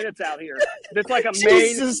 10 minutes out here. It's like a main.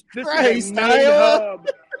 Jesus This Christ, is a main Iowa. hub.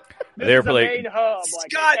 This They're is a main hub.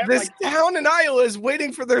 Scott, this town in Iowa is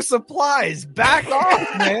waiting for their supplies. Back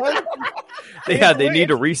off, man. Yeah, they need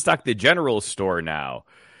to restock the general store now.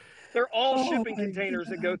 They're all shipping containers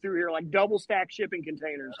that go through here, double stack shipping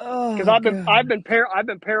containers. Oh, Because I've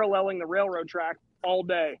been paralleling the railroad track all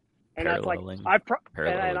day, and that's Paralleling? I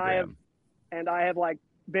Parallelogram. have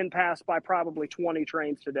been passed by probably 20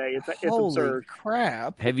 trains today. It's Holy absurd.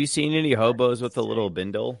 crap. Have you seen any hobos with a little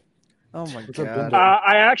bindle? Oh my a god. bindle?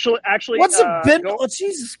 I actually What's a bindle? Oh,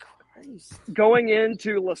 Jesus Christ. Going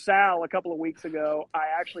into LaSalle a couple of weeks ago, I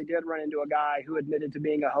actually did run into a guy who admitted to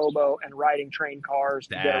being a hobo and riding train cars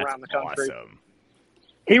to get That's around the country. awesome.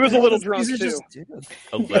 He was a little drunk These are too. just dudes.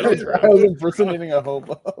 A little I drunk. was impersonating a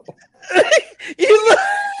hobo. You look...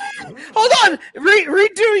 Hold on.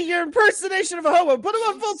 Redo your impersonation of a hobo. Put him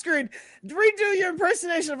on full screen. Redo your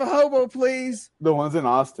impersonation of a hobo, please. The ones in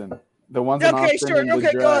Austin. The ones in Okay, Austin. sure. and the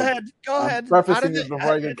Okay, go drag. ahead. Go I'm ahead. prefacing this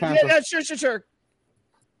before I get canceled. Yeah, sure.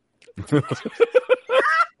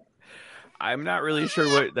 I'm not really sure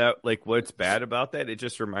what's bad about that. It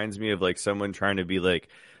just reminds me of someone trying to be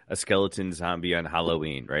a skeleton zombie on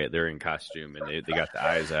Halloween, right? They're in costume and they got the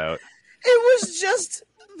eyes out. It was just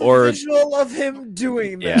the visual of him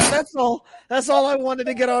doing that. Yeah. That's all I wanted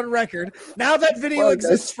to get on record. Now that video Fuck, I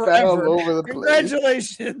exists spat all forever. over the place.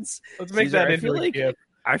 Congratulations. Let's make Caesar, that I into feel a like gift.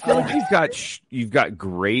 I feel like you've got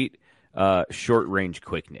great short range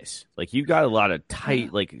quickness. You've got a lot of tight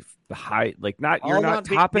high you're not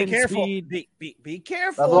top end careful. speed. Be That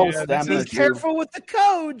careful. little Be stamina too. careful with the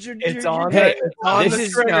code. It's on Hey, it's on this the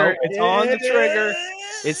is- trigger. no. It's on the trigger.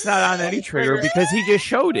 It's not on any trigger because he just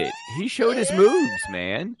showed it. He showed his moves,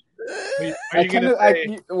 man. Are you gonna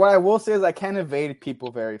say? What I will say is I can't evade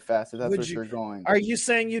people very fast. If that's Would what you- you're going. Are you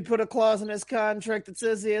saying you'd put a clause in his contract that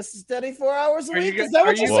says he has to study 4 hours a Are you week? go- Is that are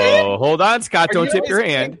what you you're saying? Whoa, hold on, Scott. Are Don't you tip your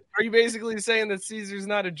basically- hand. Are you basically saying that Caesar's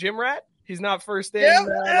not a gym rat? He's not first in.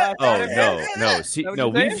 Yeah. Oh no! See, what no,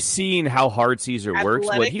 you're saying? we've seen how hard Caesar works.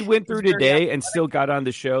 What he Athletic. went through He's very today and still got on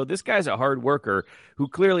the show. This guy's a hard worker who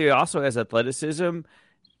clearly also has athleticism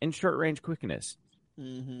and short range quickness.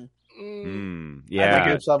 Mm-hmm. Yeah, I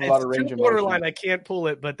think have a lot of It's range too of borderline. motion. I can't pull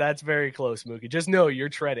it, but that's very close, Mookie. Just know you're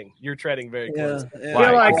treading. You're treading very close. Yeah. Why?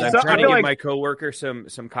 feel like 'Cause I'm so- I trying to feel give like- my coworker some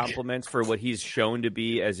compliments for what he's shown to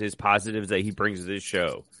be as his positives that he brings to this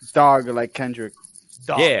show. Dog like Kendrick.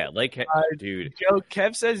 Dog. Yeah, dude. Joe,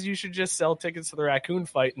 Kev says you should just sell tickets to the raccoon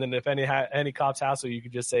fight, and then if any cops hassle, you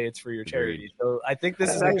could just say it's for your charity. So I think this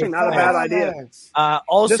is That's actually not a bad idea.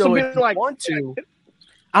 Also, This'll be if you like- want to,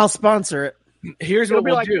 I'll sponsor it. here's It'll what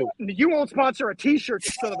be we'll like, do. you won't sponsor a T-shirt,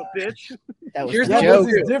 you son of a bitch. That was Here's a what joke. we'll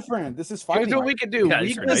This do. is different. This is fighting. Here's what we can do. Yeah, We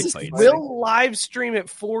these are nice just fights. will live stream it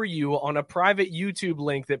for you on a private YouTube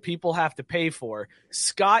link that people have to pay for.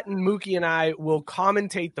 Scott and Mookie and I will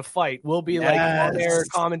commentate the fight. We'll be on air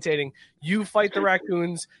commentating. You fight the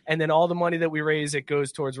raccoons, and then all the money that we raise, it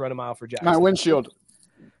goes towards Run a Mile for Jackson. My windshield.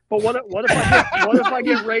 But what if I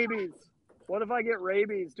get rabies? What if I get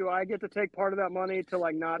rabies? Do I get to take part of that money to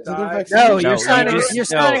not die? No, No, you're signing. you just- You're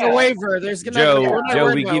signing no. a waiver. There's gonna Joe, we're not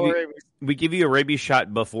worried we about give you rabies. we give you a rabies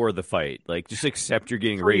shot before the fight. Just accept you're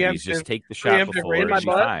getting rabies. Just take the shot Preemptive before. rabies It'll be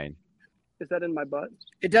shot? fine. Is that in my butt?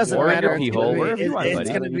 It doesn't Or in matter. your pee hole, wherever you want, It's buddy.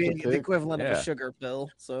 going to be Underneath the the pig. equivalent of Yeah. a sugar pill.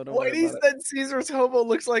 So don't worry Whitey about it. said Caesar's hobo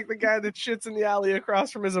looks like the guy that shits in the alley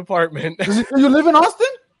across from his apartment. You live in Austin?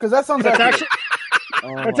 Because that sounds That's accurate.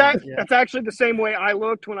 actually that's actually the same way I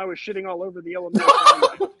looked when I was shitting all over the Illinois.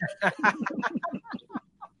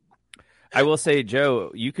 I will say,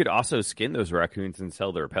 Joe, you could also skin those raccoons and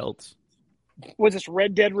sell their pelts. Was this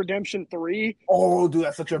Red Dead Redemption 3? Oh, dude,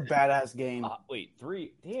 that's such a badass game. Wait,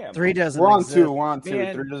 3? Damn. 3 doesn't We're on exist. 2. We're on 2.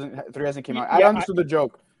 Man. 3 hasn't came out. Yeah, I understood the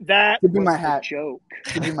joke. That Give me was my the hat. joke.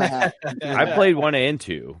 Give me my hat. I played 1 and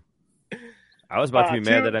 2. I was about to be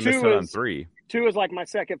mad that I missed out on 3. 2 is like my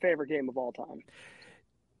second favorite game of all time.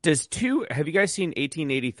 Does 2? Have you guys seen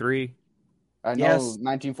 1883? I know, Yes.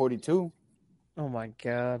 1942. Oh my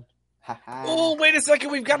god. Oh, wait a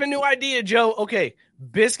second. We've got a new idea, Joe. Okay.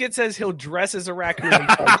 Biscuit says he'll dress as a raccoon and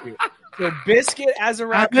fight you. So Biscuit as a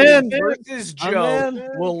raccoon versus Joe.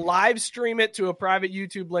 We'll live stream it to a private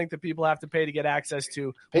YouTube link that people have to pay to get access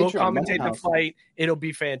to. We'll Patreon, commentate the Madhouse. fight. It'll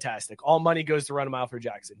be fantastic. All money goes to Run a Mile for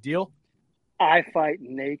Jackson. Deal? I fight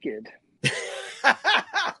naked.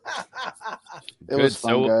 It was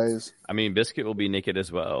fun, So, guys. I mean, Biscuit will be naked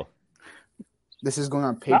as well. This is going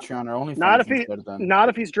on Patreon or OnlyFans. Not if he, instead then. not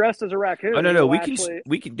if he's dressed as a raccoon. Oh no, He'll we actually-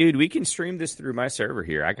 we can stream this through my server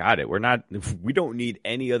here. I got it. We don't need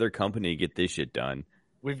any other company to get this shit done.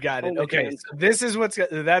 We've got it. Only Okay, fans. so this is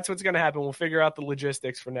that's what's going to happen. We'll figure out the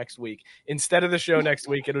logistics for next week. Instead of the show next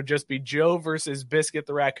week, it'll just be Joe versus Biscuit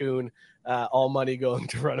the raccoon. All money going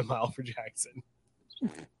to Run a Mile for Jackson.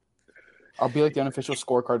 I'll be like the unofficial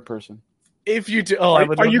scorecard person. If you do, Are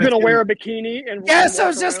you going to wear a bikini? And Yes, I walk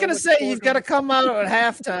was just around going to with say the you've got to come out at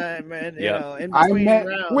halftime and you know in between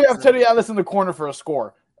rounds. We have Teddy Atlas in the corner for a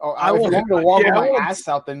score. Oh, I if you want- want me to walk yeah, with I my want- ass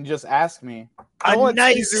out, then just ask me. I want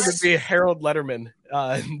nice- Caesar to be Harold Letterman,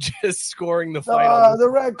 just scoring the fight. The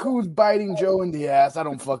raccoon's biting Joe in the ass. I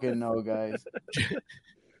don't fucking know, guys.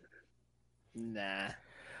 Nah.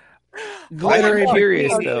 I'm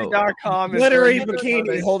curious though. Glittery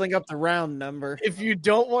bikini holding up the round number. If you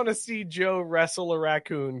don't want to see Joe wrestle a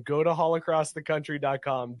raccoon, go to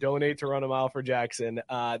allacrossthecountry.com, donate to Run a Mile for Jackson.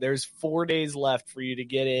 There's 4 days left for you to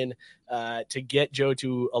get in to get Joe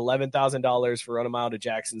to $11,000 for Run a Mile to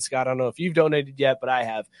Jackson. Scott, I don't know if you've donated yet, but I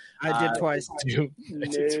have. I did twice. No.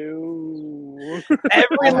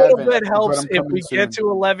 Every little bit but helps. I'm If coming we get to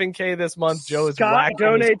 11K this month, Joe is Scott whacking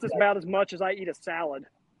donates his- about as much as I eat a salad.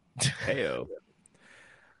 Heyo.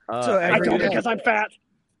 So I don't because I'm fat.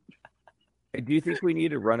 Do you think we need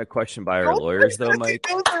to run a question by our lawyers though, Mike?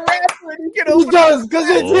 He does, because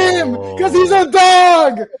it's him! Because he's a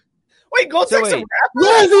dog! Wait, Goldtech's a wait. rapper?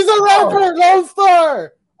 Yes, he's a rapper! Lone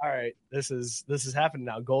Star! All right, this is happening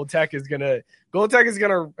now. Goldtech is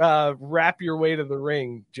gonna rap your way to the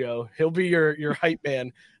ring, Joe. He'll be your hype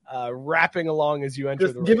man, rapping along as you enter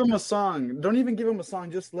Just the give ring. him a song. Don't even give him a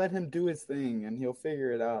song. Just let him do his thing, and he'll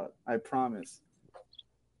figure it out. I promise.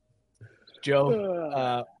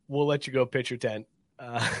 Joe, we'll let you go pitch your tent.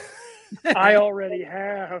 I already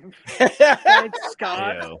have. Thanks,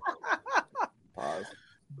 Scott. Heyo. Pause.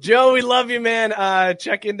 Joe, we love you, man.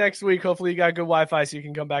 Check in next week. Hopefully you got good Wi-Fi so you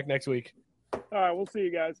can come back next week. All right, we'll see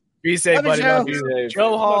you guys. Be safe, Love you, buddy. Joe. Love you.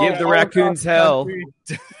 Joe Hall. Give the all raccoons across the hell. country.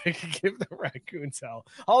 Give the raccoons hell.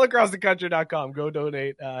 Allacrossthecountry.com. Go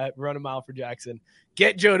donate. Run a Mile for Jackson.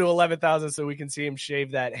 Get Joe to 11,000 so we can see him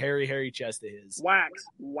shave that hairy chest of his. Wax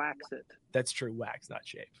it. That's true. Wax, not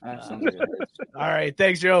shave. Absolutely. All right.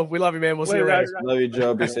 Thanks, Joe. We love you, man. We'll see you Later, later. guys. Love you,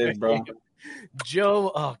 Joe. Be safe, bro.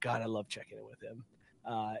 Joe, oh God, I love checking in with him.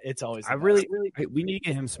 It's always the I best. really, we need to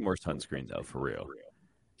get him some more sunscreen though, for real.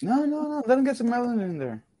 No. Let him get some melanin in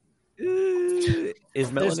there. Is There's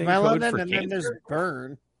melanin code melanin for and then there's cancer?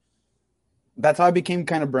 burn. That's how I became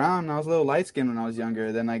kind of brown. I was a little light skinned when I was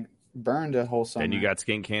younger. Then I burned a whole summer. Then you got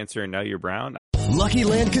skin cancer and now you're brown? Lucky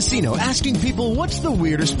Land Casino asking people, what's the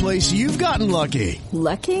weirdest place you've gotten lucky?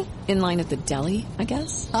 Lucky? In line at the deli, I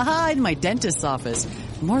guess? Aha, in my dentist's office.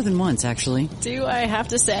 More than once, actually. Do I have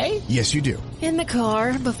to say? Yes, you do. In the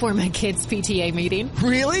car before my kids' PTA meeting.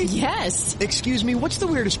 Really? Yes. Excuse me, what's the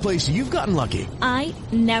weirdest place you've gotten lucky? I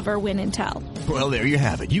never win and tell. Well, there you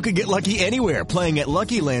have it. You can get lucky anywhere, playing at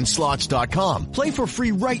LuckyLandSlots.com. Play for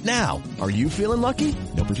free right now. Are you feeling lucky?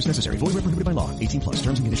 No purchase necessary. Void where prohibited by law. 18 plus.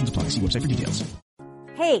 Terms and conditions apply. See website for details.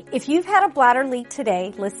 Hey, if you've had a bladder leak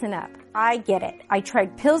today, listen up. I get it. I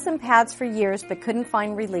tried pills and pads for years but couldn't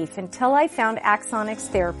find relief until I found Axonics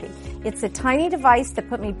Therapy. It's a tiny device that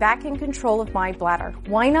put me back in control of my bladder.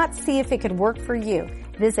 Why not see if it could work for you?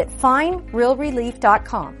 Visit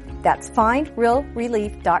FindRealRelief.com. That's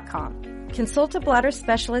FindRealRelief.com. Consult a bladder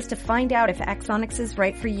specialist to find out if Axonics is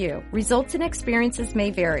right for you. Results and experiences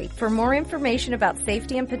may vary. For more information about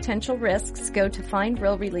safety and potential risks, go to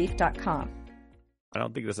findrealrelief.com. I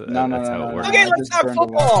don't think that's how No. it works. Okay, let's talk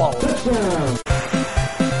football.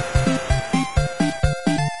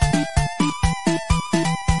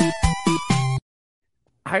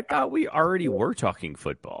 I thought we already were talking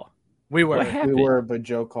football. We were. What happened? We were, but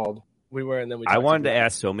Joe called. We were, and then we. I wanted to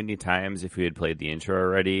ask so many times if we had played the intro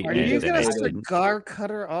already. Are you going to cigar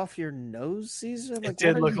cutter off your nose, Caesar? It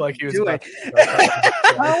did look like he was doing? about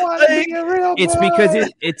I want to be a real It's boy.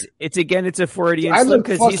 because it's a Freudian slip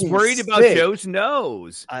because he's worried about Joe's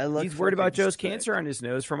nose. He's worried about Joe's cancer on his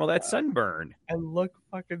nose from all that sunburn. I look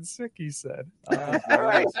fucking sick, he said. All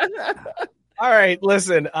right. All right,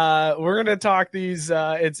 listen, we're going to talk these.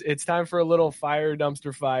 It's time for a little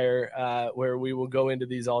dumpster fire, where we will go into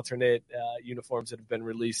these alternate uniforms that have been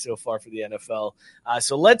released so far for the NFL.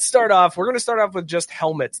 So let's start off. We're going to start off with just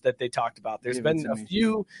helmets that they talked about. There's been a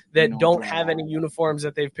few that don't have any uniforms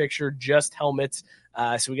that they've pictured, just helmets.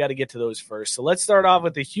 So we got to get to those first. So let's start off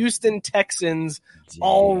with the Houston Texans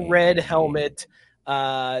all red helmet.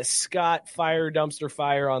 Scott, dumpster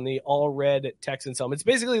fire on the all red Texans helmet. It's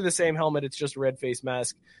basically the same helmet. It's just a red face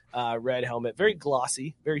mask, red helmet, very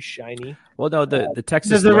glossy, very shiny. Well, no, the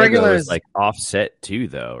Texas logo regular is like offset too,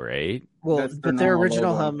 though, right? Well, but their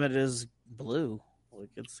original helmet is blue. Like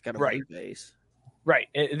it's got a blue base. Right.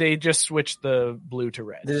 They just switched the blue to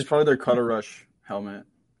red. This is probably their Cutter Rush helmet.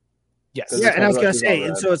 Yes. Yeah, and I was gonna say,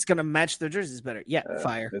 and so it's gonna match their jerseys better. Yeah,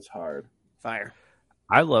 fire. It's hard. Fire.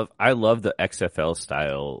 I love the XFL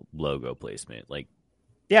style logo placement. Like,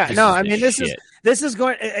 yeah, no, I mean this is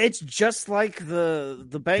going. It's just like the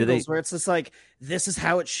Bengals, where it's just like this is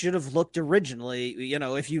how it should have looked originally. You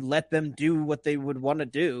know, if you let them do what they would want to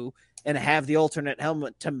do and have the alternate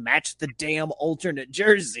helmet to match the damn alternate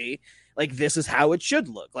jersey. Like this is how it should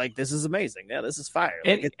look. Like this is amazing. Yeah, this is fire.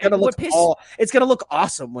 Like, it's gonna look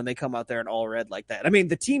awesome when they come out there in all red like that. I mean,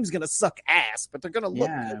 the team's gonna suck ass, but they're gonna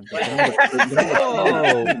look good.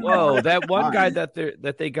 Whoa! That one guy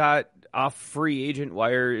that they got off free agent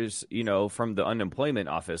wires, from the unemployment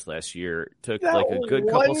office last year, took like a good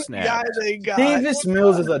couple snaps. Davis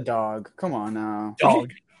Mills is a dog. Come on now,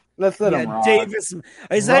 dog. Let's let him rock. Davis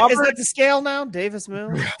is that the scale now? Davis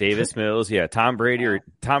Mills. Davis Mills, yeah. Tom Brady to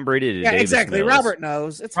yeah, Davis exactly. Mills. Robert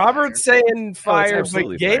knows. It's Robert's saying fire,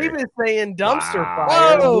 but Gabe is saying dumpster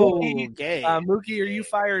fire. Whoa, Mookie, are you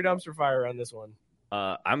fire or dumpster fire on this one?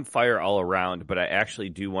 I'm fire all around, but I actually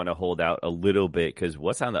do want to hold out a little bit because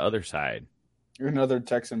what's on the other side? Another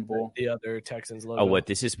Texan bull. The other Texans logo. Oh, what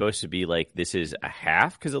this is supposed to be like? This is a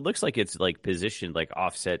half because it looks like it's like positioned like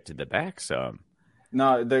offset to the back some.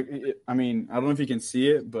 No, I mean, I don't know if you can see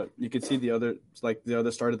it, but you can see the other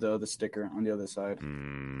start of the other sticker on the other side.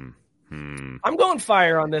 I'm going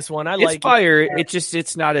fire on this one. It's like fire.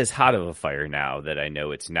 It's not as hot of a fire now that I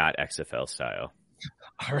know it's not XFL style.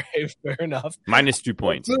 All right, fair enough. -2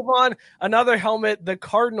 points. Let's move on. Another helmet. The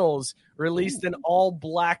Cardinals released an all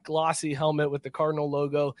black glossy helmet with the Cardinal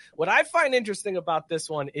logo. What I find interesting about this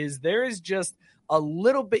one is there is just a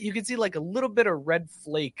little bit, you can see like a little bit of red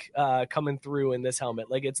flake coming through in this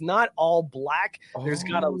helmet. Like it's not all black. There's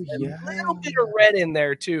got a little bit of red in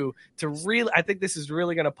there too. I think this is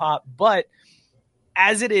really going to pop. But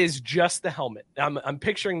as it is just the helmet, I'm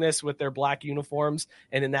picturing this with their black uniforms,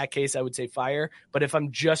 and in that case, I would say fire. But if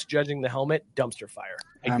I'm just judging the helmet, dumpster fire.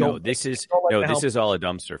 This is all a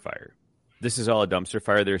dumpster fire. This is all a dumpster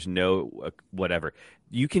fire. There's no whatever.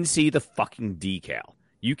 You can see the fucking decal.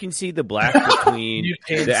 You can see the black between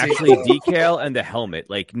the actually decal and the helmet.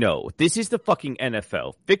 Like, no, this is the fucking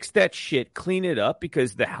NFL. Fix that shit. Clean it up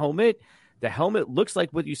because the helmet looks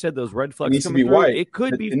like what you said. Those red flecks. It needs to be white. It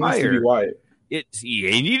could be fire. Needs to be white.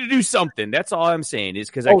 You need to do something. That's all I'm saying is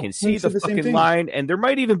because I can see the fucking line, and there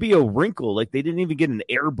might even be a wrinkle. Like they didn't even get an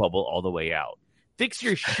air bubble all the way out. Fix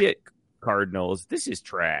your shit, Cardinals. This is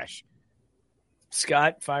trash.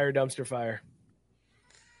 Scott, fire, dumpster fire.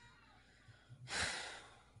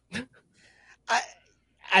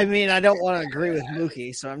 I mean, I don't want to agree with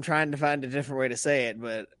Mookie, so I'm trying to find a different way to say it,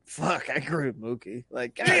 but fuck, I agree with Mookie.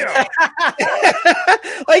 Like,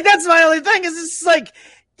 like that's my only thing is it's like,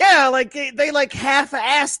 yeah, like they like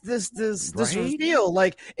half-assed this reveal.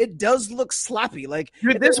 Like it does look sloppy. Like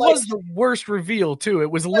dude, this was the worst reveal too. It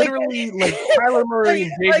was literally like Kyler Murray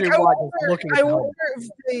and JJ Watt looking. I wonder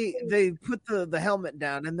if they put the helmet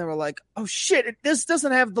down and they were like, oh shit, this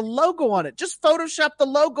doesn't have the logo on it. Just Photoshop the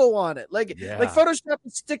logo on it. Like Photoshop the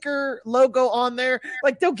sticker logo on there.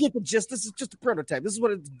 Like they'll get the gist. This is just a prototype. This is what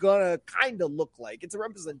it's gonna kind of look like. It's a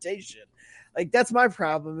representation. Like that's my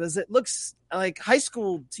problem. Is it looks like high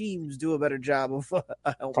school teams do a better job of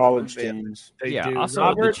college teams. They do. Also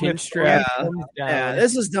Robert the chin strap. Yeah,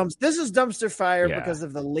 this is dumpster fire because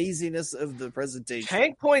of the laziness of the presentation.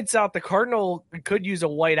 Hank points out the Cardinal could use a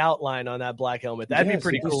white outline on that black helmet. That'd be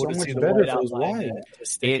pretty cool to see the white outline.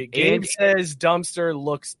 Gabe says dumpster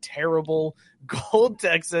looks terrible. Gold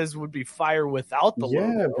Tech says would be fire without the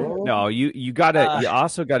logo. Bro. No, you gotta. You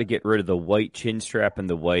also got to get rid of the white chin strap and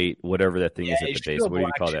the white whatever that thing is at the base. What do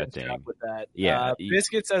you call that thing? That. Yeah,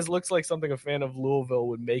 Biscuit says looks like something a fan of Louisville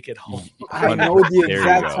would make it home. I know the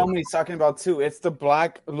exact helmet he's talking about too. It's the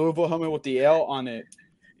black Louisville helmet with the L on it.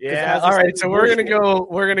 Yeah. All right. So we're gonna go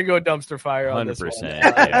dumpster fire on 100%. this one.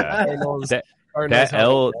 Yeah. that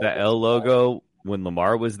L logo when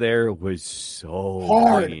Lamar was there was so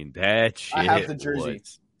hard. clean. That shit. I have the jersey.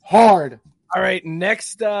 Hard. All right,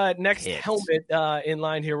 next helmet in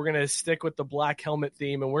line here. We're gonna stick with the black helmet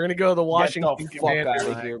theme, and we're gonna go to the Washington Commanders.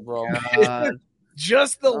 Out of here, bro.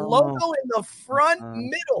 Just the logo in the front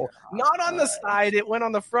middle, not on the side. It went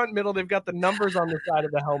on the front middle. They've got the numbers on the side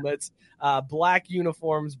of the helmets. Black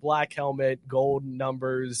uniforms, black helmet, gold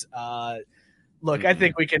numbers. Look, I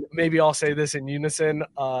think we can maybe all say this in unison.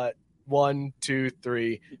 1, 2,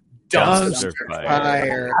 3. Dumpster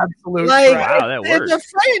fire. Absolute wow, that works. The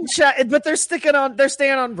franchise, but they're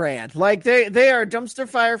staying on brand. Like they are a dumpster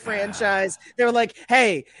fire franchise. They're like,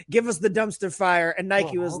 hey, give us the dumpster fire, and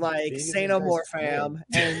Nike was like, say no more, fam.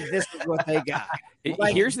 And this is what they got.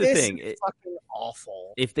 Like, here's the thing: is fucking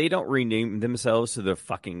awful. If they don't rename themselves to the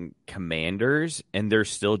fucking Commanders, and they're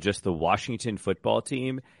still just the Washington football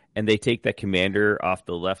team, and they take that commander off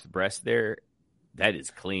the left breast there. That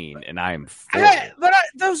is clean, and I am for it. But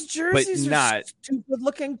those jerseys but are stupid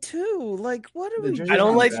looking too. Like, what are we doing? I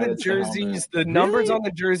don't like the jerseys. The numbers on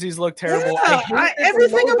the jerseys look terrible. Yeah,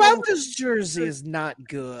 everything about this jersey is not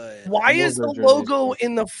good. Why is the logo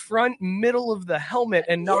in the front middle of the helmet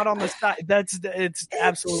and not on the side? It's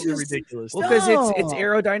absolutely ridiculous. Well, because it's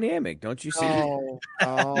aerodynamic. Don't you see? No.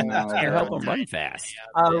 Can't help them run fast.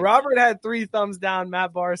 Robert had 3 thumbs down.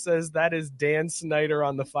 Matt Barr says that is Dan Snyder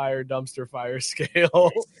on the dumpster fire scale.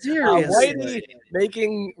 Seriously. Whitey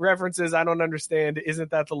making references I don't understand. Isn't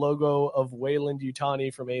that the logo of Wayland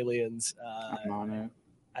Yutani from Aliens? I'm on it.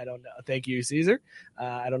 I don't know. Thank you, Caesar.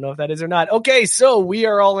 I don't know if that is or not. Okay, so we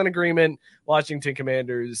are all in agreement. Washington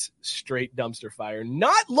Commanders, straight dumpster fire.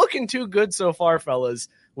 Not looking too good so far, fellas,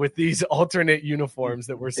 with these alternate uniforms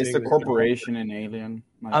that we're seeing. It's the corporation in Alien.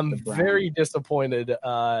 I'm very disappointed.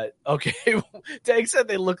 Okay, Tank said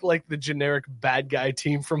they look like the generic bad guy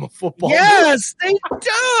team from a football Yes, they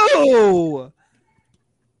do.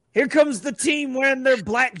 Here comes the team wearing their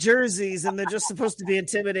black jerseys, and they're just supposed to be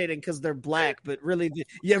intimidating because they're black, but really,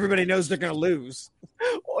 everybody knows they're going to lose.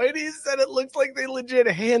 Whitey said it looks like they legit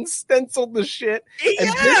hand stenciled the shit. Yeah. And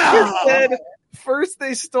Biscuit said first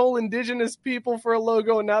they stole indigenous people for a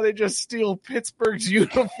logo, and now they just steal Pittsburgh's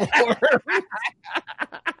uniform.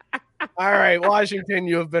 All right, Washington,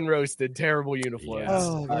 you have been roasted. Terrible uniforms.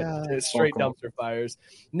 Straight dumpster fires.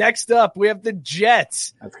 Next up, we have the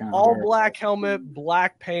Jets. All black helmet,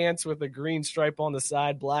 black pants with a green stripe on the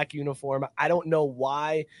side, black uniform. I don't know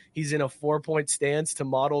why he's in a 4-point stance to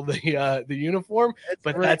model the uniform,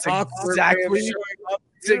 but that's exactly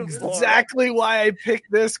why I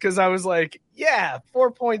picked this, because I was like, yeah,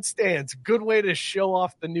 4-point stance. Good way to show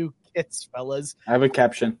off the new kits, fellas. I have a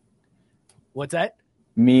caption. What's that?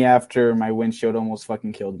 Me after my windshield almost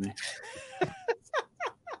fucking killed me.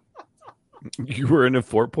 You were in a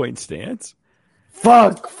 4-point stance?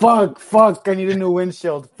 Fuck. I need a new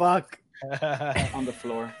windshield. Fuck. On the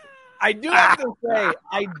floor. I do have to say,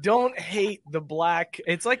 I don't hate the black.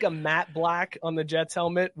 It's like a matte black on the Jets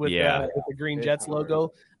helmet with the green Jets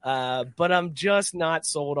logo. But I'm just not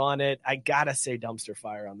sold on it. I got to say dumpster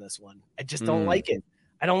fire on this one. I just don't like it.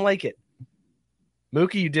 I don't like it.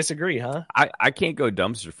 Mookie, you disagree, huh? I can't go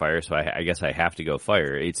dumpster fire, so I guess I have to go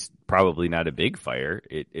fire. It's probably not a big fire.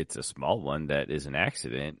 It's a small one that is an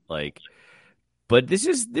accident. But this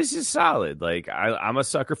is solid. I'm a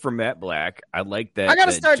sucker for matte black. I like that. I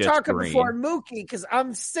gotta start talking green. before Mookie because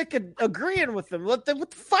I'm sick of agreeing with him. What the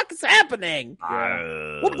fuck is happening?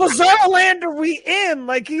 What bizarre land are we in?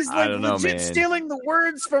 He's legit stealing the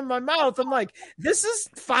words from my mouth. I'm like, this is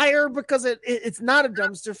fire because it's not a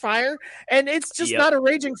dumpster fire, and it's just not a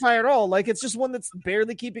raging fire at all. It's just one that's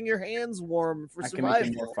barely keeping your hands warm for survival. Can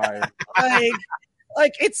make it more fire.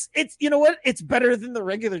 It's you know what? It's better than the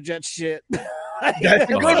regular Jet shit. That's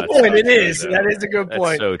a good point. It is. That is a good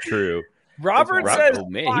point. That's so true. Robert says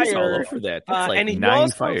man, he's all fire, over that. That's like and he 9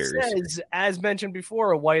 also fires. says, as mentioned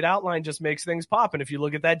before, a white outline just makes things pop. And if you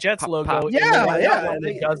look at that Jets logo,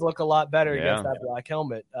 it does look a lot better against that black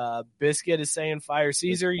helmet. Biscuit is saying fire.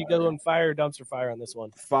 Caesar, you go on fire or dumpster fire on this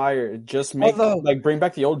one? Fire. Just make bring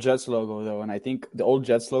back the old Jets logo though, and I think the old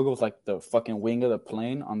Jets logo was like the fucking wing of the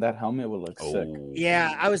plane on that helmet would look sick.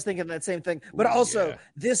 Yeah, I was thinking that same thing. But also,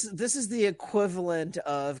 this is the equivalent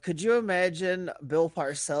of, could you imagine Bill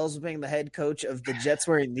Parcells being the head coach of the Jets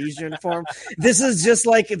wearing these uniforms? This is just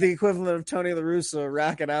like the equivalent of Tony La Russa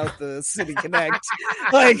rocking out the City Connect.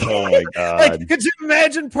 Like, oh my God. Like, could you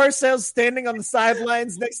imagine Parcells standing on the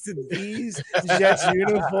sidelines next to these Jets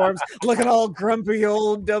uniforms, looking all grumpy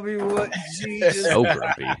old WG? So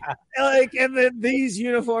grumpy. Like, and then these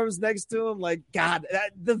uniforms next to him, like, God,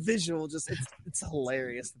 the visual just, it's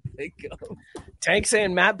hilarious to think of. Tank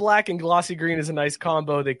saying matte black and glossy green is a nice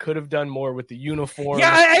combo. They could have done more with the uniform.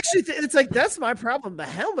 Yeah, I actually it's like that's my problem. The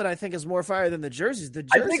helmet, I think, is more fire than the jerseys. The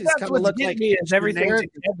jerseys kind of look like me is everything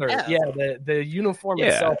together. Yeah, the uniform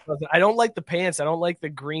itself doesn't. I don't like the pants. I don't like the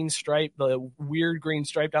green stripe, the weird green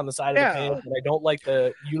stripe down the side of the pants, and I don't like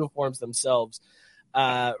the uniforms themselves.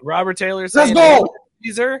 Robert Taylor saying, let's go.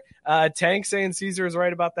 Caesar. Tank saying Caesar is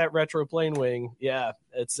right about that retro plane wing. Yeah,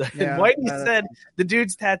 it's Whitey said the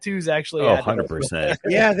dude's tattoos actually. 100%.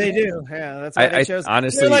 Yeah, they do. Yeah, that's why they chose.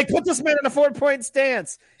 Honestly, they're like, put this man in a 4-point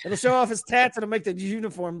stance. It'll show off his tats and it'll make the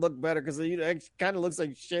uniform look better because it kind of looks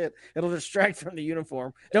like shit. It'll distract from the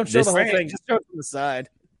uniform. Don't show the whole thing. Just show it from the side.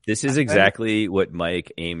 This is exactly what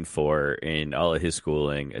Mike aimed for in all of his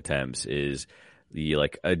schooling attempts. Is the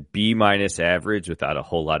like a B- average without a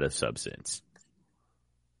whole lot of substance.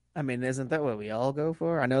 I mean, isn't that what we all go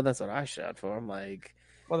for? I know that's what I shot for. I'm like,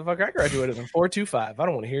 motherfucker, I graduated in 4.25. I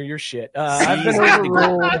don't want to hear your shit. I've been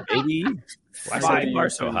overruled. Baby. Why are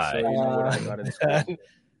so high?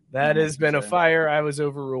 That has been a fire. I was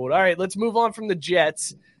overruled. All right, let's move on from the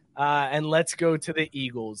Jets and let's go to the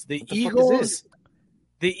Eagles. The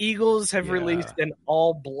Eagles have released an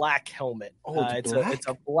all black helmet. It's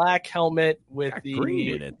a black helmet with the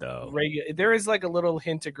green in it though. There is like a little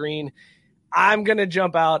hint of green. I'm going to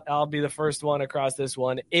jump out. I'll be the first one across this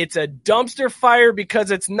one. It's a dumpster fire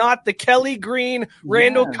because it's not the Kelly Green,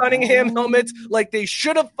 Randall Cunningham helmets like they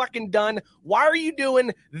should have fucking done. Why are you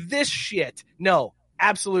doing this shit? No,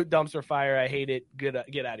 absolute dumpster fire. I hate it. Get out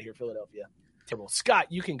of here, Philadelphia. Terrible. Scott,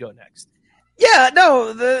 you can go next. Yeah,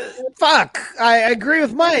 no, fuck. I agree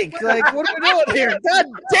with Mike. Like, what are we doing here? God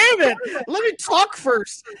damn it. Let me talk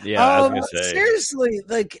first. Yeah, I was going to say. Seriously,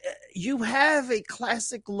 like, you have a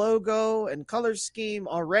classic logo and color scheme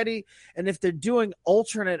already, and if they're doing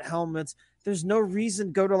alternate helmets, there's no reason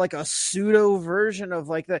to go to like a pseudo version of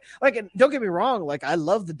like that. Like, and don't get me wrong, like I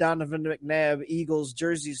love the Donovan McNabb Eagles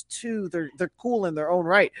jerseys too. They're cool in their own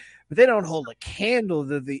right, but they don't hold a candle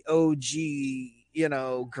to the OG,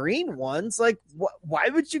 green ones. Like, why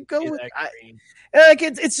would you go with like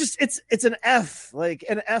it's an F, like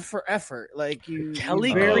an F for effort. Like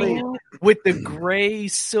Kelly Green with the gray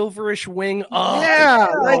silverish wing.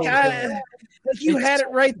 You had it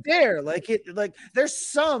right there. Like there's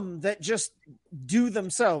some that just do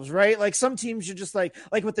themselves, right? Like some teams you're just like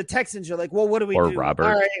with the Texans, you're like, well, what do we do? Robert.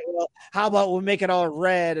 All right, well, how about we'll make it all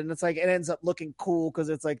red? And it's like it ends up looking cool because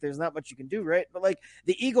it's like there's not much you can do, right? But like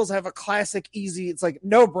the Eagles have a classic, easy, it's like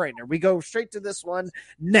no brainer. We go straight to this one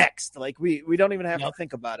next. Like we don't even have to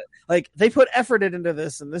think about it. Like they put effort into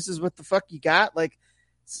this, and this is what the fuck you got. Like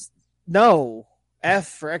no. F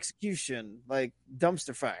for execution, like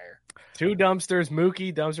dumpster fire. 2 dumpsters,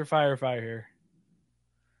 Mookie, dumpster fire here.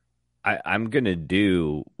 I'm going to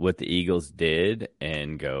do what the Eagles did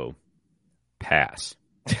and go pass.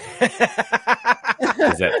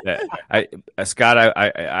 Scott,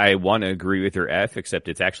 I want to agree with your F, except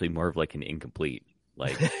it's actually more of like an incomplete.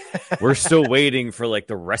 Like we're still waiting for like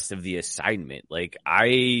the rest of the assignment. Like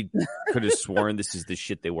I could have sworn this is the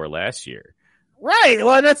shit they wore last year. Right.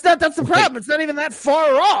 Well, that's the problem. It's not even that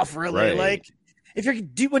far off, really. Right. Like,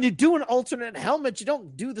 when you do an alternate helmet, you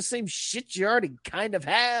don't do the same shit you already kind of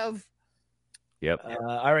have. Yep.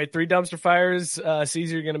 All right, 3 dumpster fires.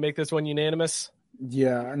 Caesar, you're going to make this one unanimous?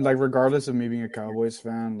 Yeah, and like regardless of me being a Cowboys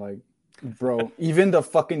fan, like, bro, even the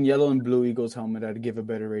fucking yellow and blue Eagles helmet, I'd give a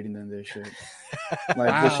better rating than this shit.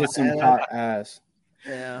 Like, this shit's some hot ass.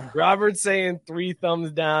 Yeah. Robert's saying 3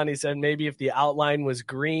 thumbs down. He said maybe if the outline was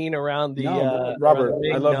green around the Robert, around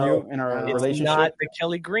the I love you in our relationship. It's not the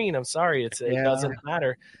Kelly Green. I'm sorry. It doesn't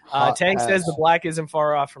matter. Tank says the black isn't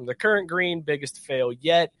far off from the current green. Biggest fail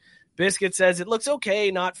yet. Biscuit says it looks okay.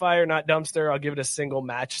 Not fire, not dumpster. I'll give it a single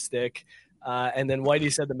matchstick. And then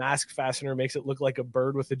Whitey said the mask fastener makes it look like a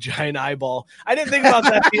bird with a giant eyeball. I didn't think about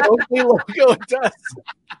that. The Oakley logo does.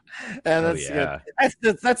 And that's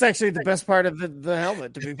good. That's actually the best part of the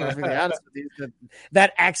helmet, to be perfectly honest with you.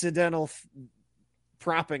 That accidental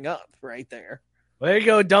propping up right there. Well, there you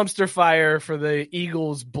go, dumpster fire for the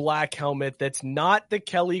Eagles black helmet. That's not the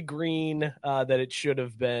Kelly green that it should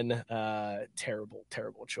have been. Terrible,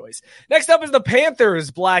 terrible choice. Next up is the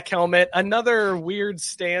Panthers black helmet. Another weird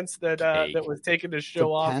stance that was taken to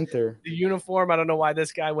show off the uniform. I don't know why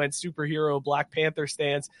this guy went superhero Black Panther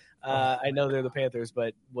stance. I know they're the Panthers,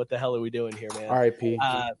 but what the hell are we doing here, man? R.I.P.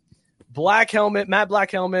 Black helmet, matte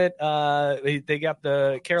black helmet. They got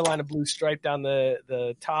the Carolina blue stripe down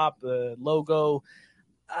the top, the logo.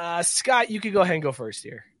 Scott, you could go ahead and go first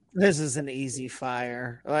here. This is an easy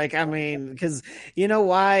fire. Because you know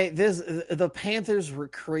why? The Panthers were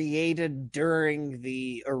created during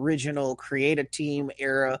the original Create a Team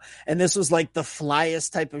era, and this was like the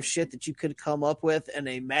flyest type of shit that you could come up with in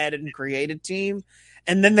a Madden created team.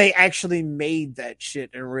 And then they actually made that shit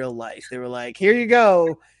in real life. They were like, here you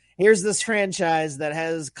go. Here's this franchise that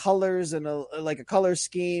has colors and a color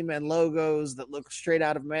scheme and logos that look straight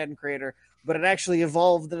out of Madden Creator, but it actually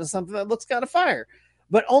evolved into something that looks kind of fire.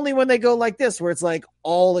 But only when they go like this, where it's like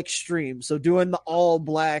all extreme. So doing the all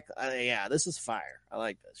black, this is fire. I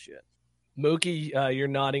like this shit. Mookie, you're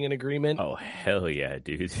nodding in agreement. Oh, hell yeah,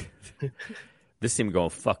 dude. This team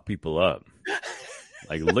going to fuck people up.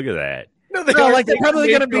 Like, look at that. They're probably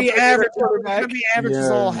going to be average. They're going to be average as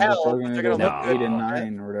all hell. They're going to look 8 and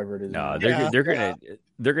 9 or whatever it is. No, they're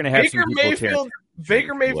going to have some people.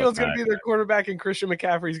 Baker Mayfield's going to be their quarterback, and Christian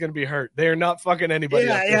McCaffrey's going to to be hurt. They are not fucking anybody.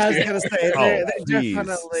 I was going to say they're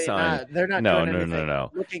definitely not. They're not.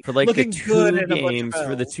 No. For like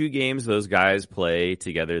the 2 games those guys play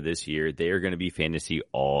together this year, they are going to be fantasy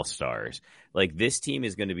all-stars. Like, this team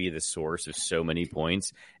is going to be the source of so many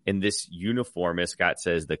points, and this uniform, as Scott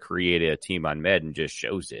says, the Create a Team on Madden just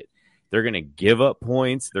shows it. They're going to give up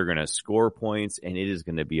points, they're going to score points, and it is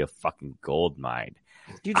going to be a fucking gold mine.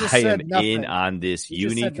 I am in on this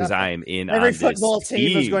uni because I am in on this team. Every football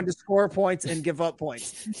team is going to score points and give up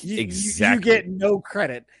points. Exactly. You get no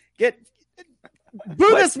credit. Boo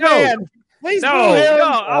this man. Please boo him.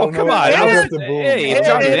 No. Oh, come on. Hey, if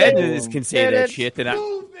John Madden can say that shit, then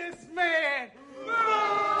boo this man.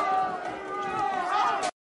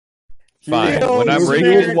 Fine. When I'm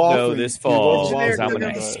ready to go this fall, I'm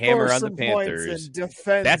going to hammer on the Panthers.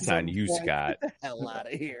 That's on you, Scott. Get the hell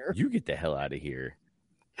out of here. You get the hell out of here.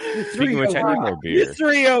 Speaking of which, I need more beer. You're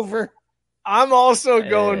 3 over. I'm also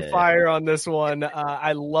going fire on this one.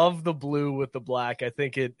 I love the blue with the black. I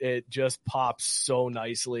think it just pops so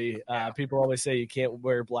nicely. People always say you can't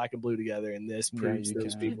wear black and blue together, and this proves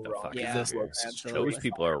those people wrong. Those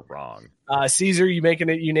people are wrong. Caesar, you making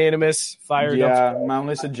it unanimous? Fire. Yeah, my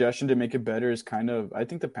only suggestion to make it better is I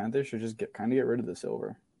think the Panthers should just get rid of the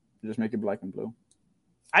silver, just make it black and blue.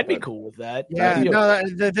 I'd be cool with that. Yeah,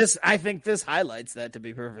 I think this highlights that, to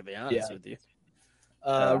be perfectly honest with you.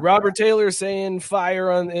 Robert Taylor saying fire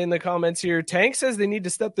in the comments here. Tank says they need to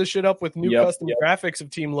step this shit up with new custom graphics of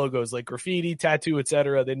team logos like graffiti, tattoo,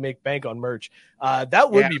 etc. They'd make bank on merch.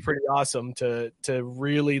 That would be pretty awesome to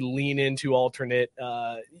really lean into alternate.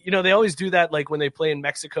 They always do that, like when they play in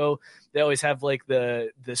Mexico. They always have like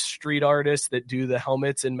the street artists that do the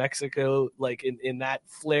helmets in Mexico, like in that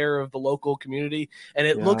flair of the local community, and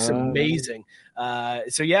it looks amazing.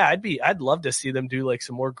 I'd love to see them do like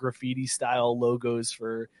some more graffiti style logos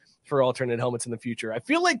for alternate helmets in the future. I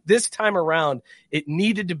feel like this time around it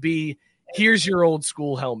needed to be, here's your old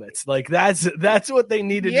school helmets. Like that's what they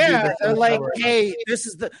needed to do. Yeah, they're like, hey, this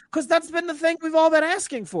is because that's been the thing we've all been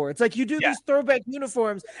asking for. It's like you do these throwback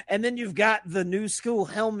uniforms, and then you've got the new school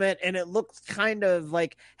helmet, and it looks kind of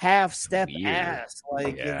like half step ass.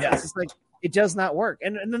 Like it's just like it does not work.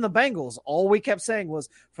 And then the Bengals, all we kept saying was,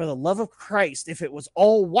 for the love of Christ, if it was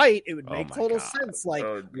all white, it would make total sense. Like,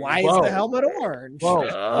 why is the helmet orange?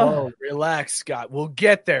 Relax, Scott. We'll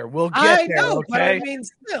get there. I know, okay? But I mean,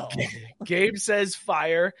 still. Gabe says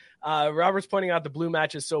fire. Robert's pointing out the blue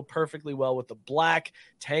matches so perfectly well with the black.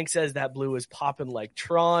 Tank says that blue is popping like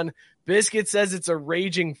Tron. Biscuit says it's a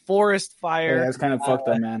raging forest fire. Yeah, that's kind of fucked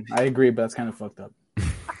up, man. I agree, but that's kind of fucked up.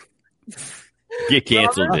 Get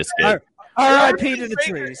canceled, Biscuit. R.I.P. to the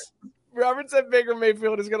trees. Robert said Baker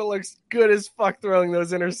Mayfield is going to look good as fuck throwing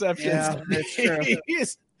those interceptions. Yeah, that's true.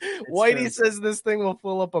 Whitey says this thing will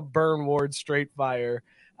fill up a burn ward straight fire.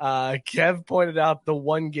 Kev pointed out the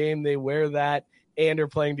one game they wear that and are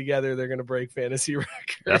playing together, they're going to break fantasy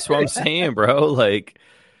records. That's what I'm saying, bro. Like,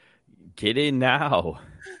 get in now.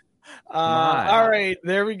 All right,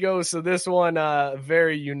 there we go. So this one,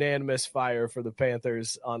 very unanimous fire for the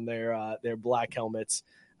Panthers on their black helmets.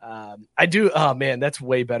 Oh man, that's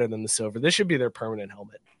way better than the silver. This should be their permanent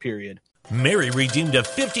helmet, period. Mary redeemed a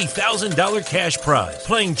 $50,000 cash prize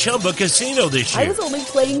playing Chumba Casino this year. I was only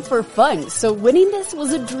playing for fun, so winning this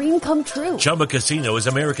was a dream come true. Chumba Casino is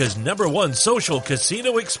America's #1 social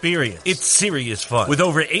casino experience. It's serious fun. With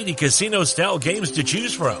over 80 casino-style games to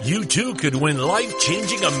choose from, you too could win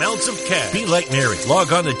life-changing amounts of cash. Be like Mary.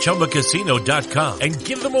 Log on to ChumbaCasino.com and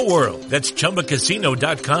give them a whirl. That's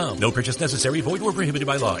ChumbaCasino.com. No purchase necessary. Void where prohibited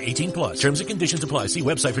by law. 18+. Terms and conditions apply. See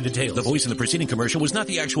website for details. The voice in the preceding commercial was not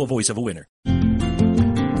the actual voice of a winner.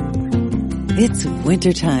 It's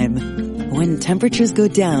wintertime. When temperatures go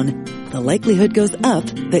down, the likelihood goes up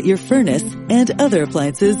that your furnace and other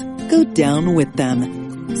appliances go down with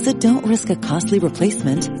them. So don't risk a costly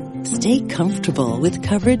replacement. Stay comfortable with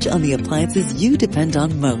coverage on the appliances you depend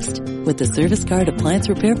on most with the Service Guard Appliance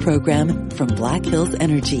Repair Program from Black Hills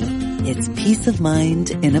Energy. It's peace of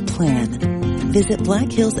mind in a plan. Visit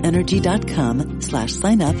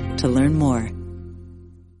blackhillsenergy.com/sign up to learn more.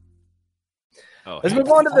 Let's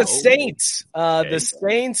move on to the Saints. The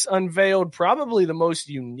Saints unveiled probably the most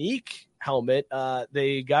unique helmet.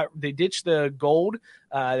 They ditched the gold.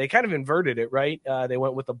 They kind of inverted it, right? They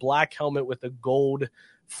went with the black helmet with the gold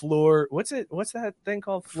floor. What's that thing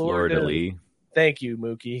called? Fleur-de-lis. Thank you,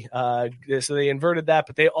 Mookie. So they inverted that,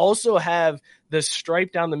 but they also have the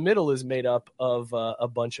stripe down the middle is made up of a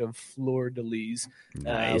bunch of fleur-de-lis.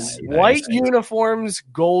 Nice. White uniforms,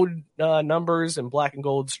 gold numbers, and black and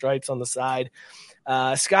gold stripes on the side.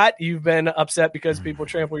 Scott, you've been upset because people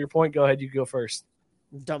trample your point. Go ahead. You go first.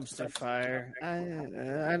 Dumpster fire.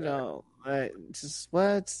 I know.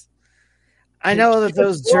 I know that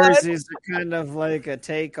those jerseys are kind of like a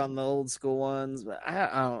take on the old school ones, but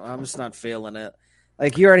I'm just not feeling it.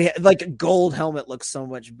 Like you already like a gold helmet looks so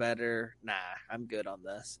much better. Nah, I'm good on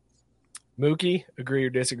this. Mookie, agree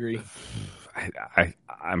or disagree?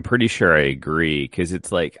 I'm pretty sure I agree because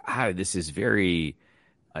it's like this is very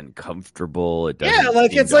uncomfortable. It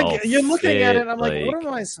doesn't it's like you're looking at it. And I'm like, what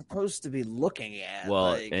am I supposed to be looking at?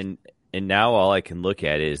 Well, and now all I can look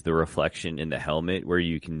at is the reflection in the helmet where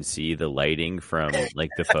you can see the lighting from like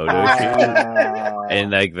the photo shoot.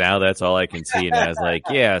 And like now that's all I can see. And I was like,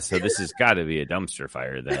 yeah, so this has got to be a dumpster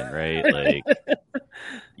fire then, right? Like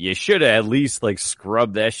you should have at least like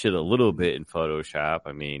scrubbed that shit a little bit in Photoshop.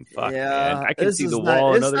 I mean, fuck, man. I can see the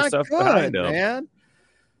wall and other stuff behind them. Man.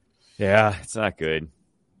 Yeah, it's not good.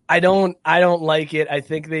 I don't like it. I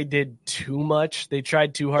think they did too much. They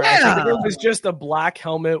tried too hard. I think it was just a black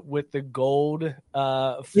helmet with the gold. You'd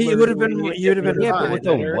have been with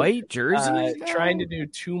the white jersey. Trying to do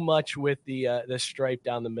too much with the stripe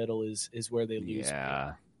down the middle is where they lose.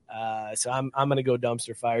 Yeah. So I'm gonna go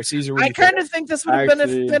dumpster fire. Caesar, I kind of think this would have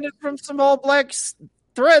benefited from some all black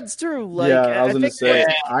threads too. Like, I was gonna say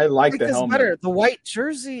I like the helmet better. The white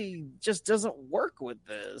jersey just doesn't work with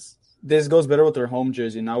this. This goes better with their home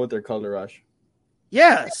jersey, not with their color rush.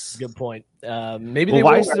 Yes. Good point. Maybe they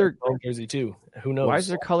why will is their home jersey too. Who knows? Why is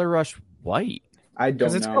their color rush white? I don't know.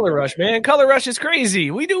 Because it's color rush, man. Color rush is crazy.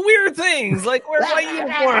 We do weird things like wear white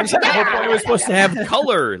uniforms. The whole point was supposed to have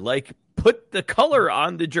color. Like put the color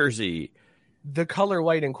on the jersey. The color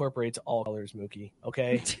white incorporates all colors, Mookie.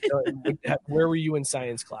 Okay. Where were you in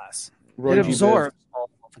science class? It absorbs all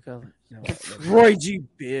the color. Roy G.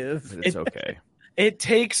 Biv. It's okay. It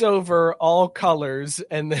takes over all colors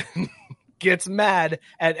and then gets mad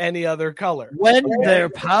at any other color. When their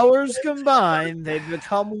powers combine, they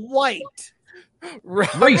become white.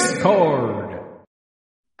 Race card.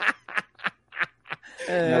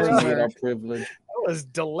 Privilege. I was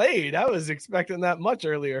delayed. I was expecting that much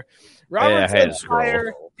earlier. Robert says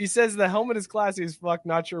fire. He says the helmet is classy as fuck.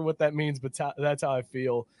 Not sure what that means, but that's how I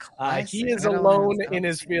feel. He is alone in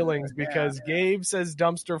his feelings because Gabe says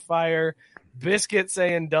dumpster fire. Biscuit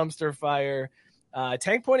saying dumpster fire.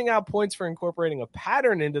 Tank pointing out points for incorporating a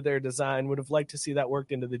pattern into their design. Would have liked to see that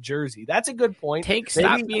worked into the jersey. That's a good point. Tank,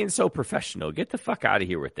 stop being so professional. Get the fuck out of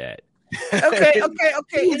here with that. Okay.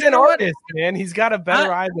 He's an artist, man. He's got a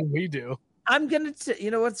better eye than we do. I'm gonna.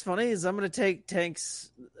 You know what's funny is I'm gonna take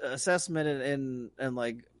Tank's assessment and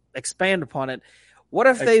like expand upon it. What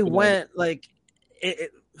if they went like?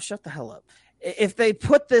 Shut the hell up. If they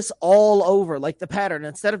put this all over, like the pattern,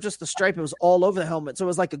 instead of just the stripe, it was all over the helmet. So it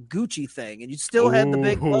was like a Gucci thing, and you still had the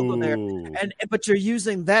big logo there. But you're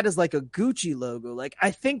using that as like a Gucci logo. Like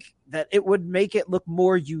I think that it would make it look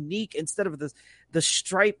more unique instead of this. The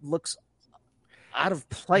stripe looks out of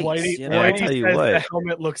place. Whitey, you know? I tell you says what. the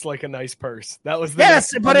helmet looks like a nice purse. That was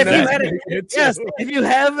the but if you had it, if you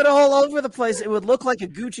have it all over the place, it would look like a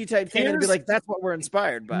Gucci type thing. And it'd be like, that's what we're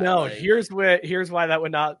inspired by. No, like, here's why that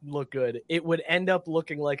would not look good. It would end up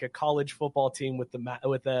looking like a college football team with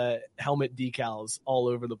the helmet decals all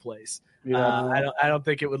over the place. Yeah. I don't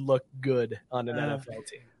think it would look good on an NFL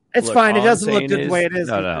team. It's Look, fine. It all doesn't I'm look saying good the way it is.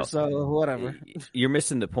 No, either, no. So whatever. You're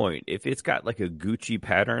missing the point. If it's got like a Gucci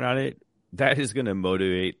pattern on it, that is going to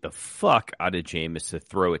motivate the fuck out of Jameis to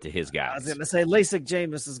throw it to his guys. I was going to say LASIK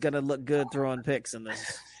Jameis is going to look good throwing picks in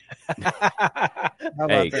this.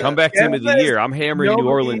 Hey, comeback team of the year. I'm hammering New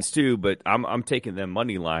Orleans too, but I'm taking them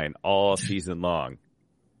money line all season long.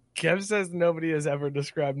 Kev says nobody has ever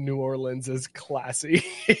described New Orleans as classy.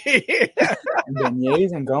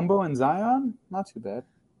 Beignets and gumbo and Zion? Not too bad.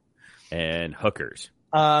 And hookers.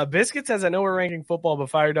 Biscuit says, I know we're ranking football, but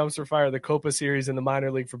Fire Dumpster Fire, the Copa Series in the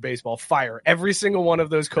minor league for baseball. Fire. Every single one of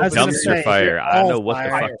those Copa Series. Dumpster Fire. I don't know what the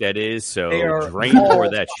fuck that is, so drain more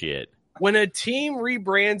of that shit. When a team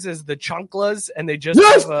rebrands as the Chunklas and they just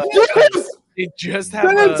have a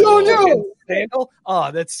sandal,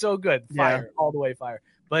 oh, that's so good. Fire. All the way fire.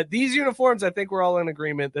 But these uniforms, I think we're all in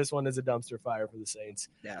agreement. This one is a dumpster fire for the Saints.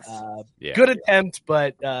 Yes. Good attempt,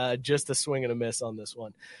 but just a swing and a miss on this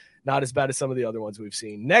one. Not as bad as some of the other ones we've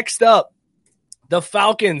seen. Next up, the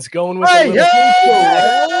Falcons going with red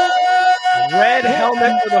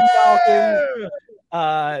helmet for the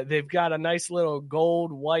Falcons. They've got a nice little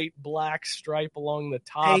gold, white, black stripe along the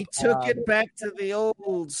top. They took it back to the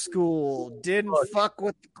old school. Didn't fuck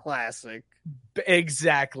with the classic.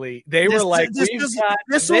 Exactly. They were like, this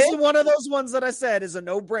was one of those ones that I said is a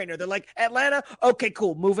no-brainer. They're like, Atlanta, okay,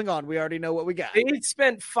 cool, moving on. We already know what we got. They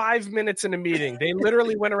spent 5 minutes in a meeting. They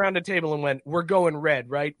literally went around the table and went, we're going red,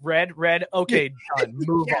 right? Red. Okay, done.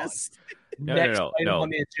 Move on. Next item on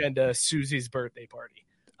the agenda, Susie's birthday party.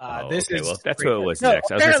 That's what it was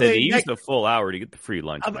next. I was going to say, they used the full hour to get the free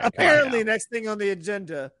lunch. Apparently, next thing on the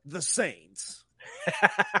agenda, the Saints.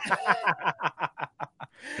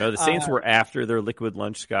 No, the Saints were after their liquid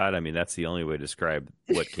lunch, Scott. I mean, that's the only way to describe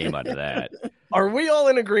what came out of that. Are we all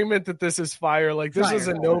in agreement that this is fire? Like, this is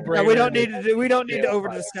a no-brainer. No, we don't need to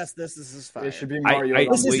over-discuss this. This is fire. It should be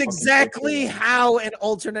Mario. This is exactly how an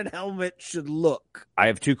alternate helmet should look. I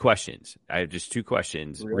have two questions. I have just two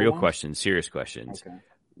questions. Real questions, serious questions. Okay.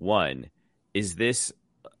 One, is this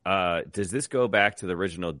does this go back to the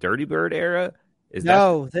original Dirty Bird era? This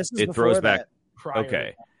is it before throws that. back. Prior.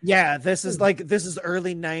 Okay. Yeah, this is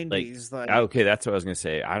early 90s. Okay, that's what I was gonna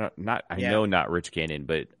say. I know not Rich Gannon,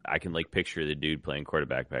 but I can picture the dude playing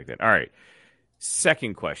quarterback back then. All right.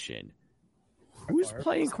 Second question: who's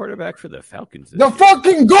playing quarterback for the Falcons? The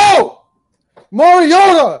fucking goal,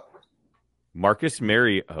 Mariota. Marcus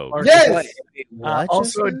Mariota. Yes.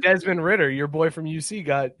 Also, Desmond Ridder, your boy from UC,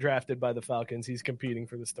 got drafted by the Falcons. He's competing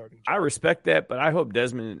for the starting job. I respect that, but I hope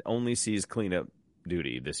Desmond only sees cleanup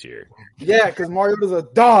duty this year. Yeah, because Mariota's a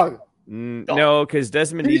dog. No, because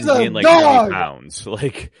Desmond needs to gain 30 pounds.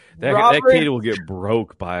 That kid will get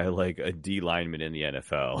broke by a D lineman in the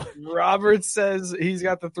NFL. Robert says he's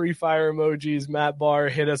got the 3 fire emojis. Matt Barr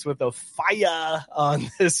hit us with a fire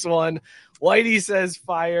on this one. Whitey says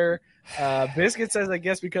fire. Biscuit says, I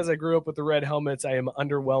guess because I grew up with the red helmets, I am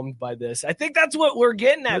underwhelmed by this. I think that's what we're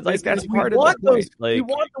getting at. That's part of the point. We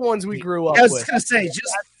want the ones we grew up with. I was going to say,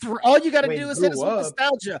 all you got to do is hit us with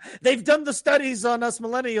nostalgia. They've done the studies on us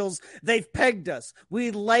millennials. They've pegged us. We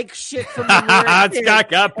like shit from when we were kids. Scott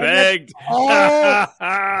got pegged.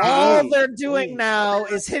 All they're doing now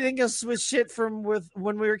is hitting us with shit from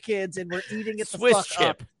when we were kids, and we're eating it the fuck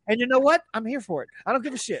up. And you know what? I'm here for it. I don't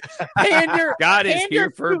give a shit. God is here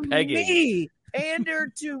for pegging.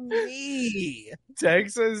 Pander to me.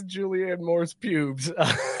 Texas Julianne Moore's pubes.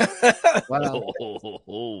 Wow.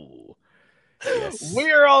 Yes.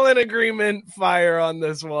 We are all in agreement. Fire on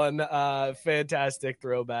this one. Fantastic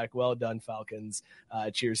throwback. Well done, Falcons.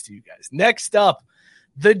 Cheers to you guys. Next up,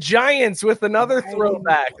 the Giants with another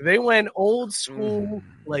throwback. They went old school,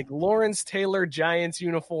 Lawrence Taylor Giants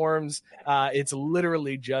uniforms. It's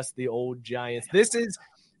literally just the old Giants. This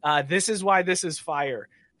is why this is fire,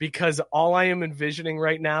 because all I am envisioning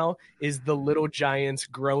right now is the little Giants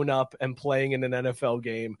grown up and playing in an NFL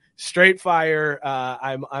game. Straight fire.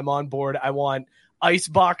 I'm on board. I want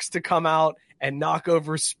Icebox to come out and knock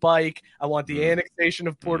over Spike. I want the annexation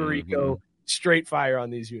of Puerto Rico. Straight fire on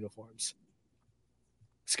these uniforms.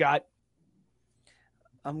 Scott?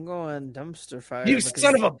 I'm going dumpster fire. You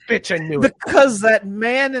son of a bitch, I knew it. Because that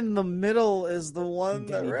man in the middle is the one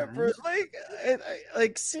that represents,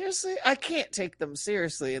 seriously, I can't take them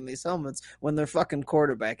seriously in these helmets when their fucking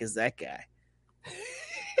quarterback is that guy.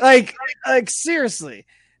 like seriously,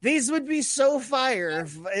 these would be so fire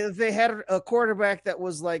if they had a quarterback that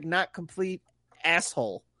was like not complete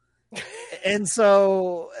asshole. And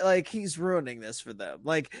so like he's ruining this for them.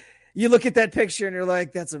 Like you look at that picture and you're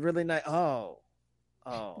like, that's a really nice. No,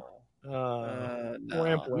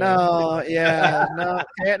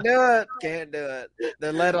 can't do it.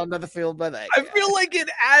 They're led onto the field by that guy. I feel like it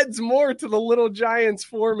adds more to the Little Giants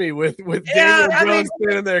for me with Daniel Jones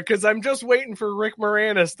standing there, because I'm just waiting for Rick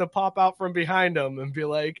Moranis to pop out from behind him and be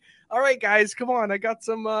like, all right, guys, come on, I got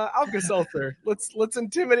some Alka-Seltzer. Let's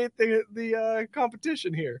intimidate the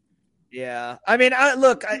competition here. Yeah, I mean,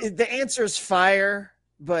 the answer is fire.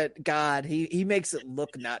 But God, he makes it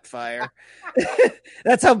look not fire.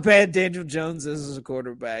 That's how bad Daniel Jones is as a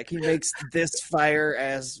quarterback. He makes this fire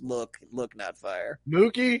as look not fire.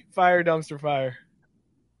 Mookie, fire, dumpster fire.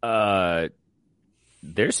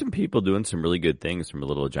 There's some people doing some really good things from a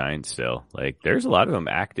Little Giants still. Like there's a lot of them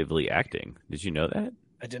actively acting. Did you know that?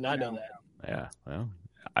 I did not know that. Yeah, well,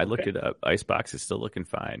 I looked it up. Icebox is still looking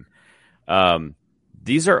fine.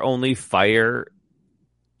 These are only fire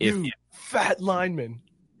if you fat lineman.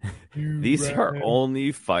 These are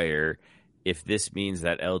only fire if this means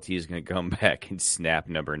that LT is going to come back and snap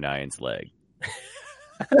number 9's leg.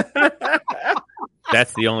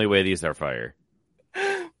 That's the only way these are fire.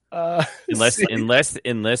 Unless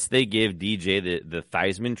they give DJ the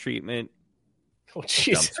Theismann treatment. Oh,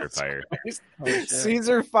 Jesus dumpster fire.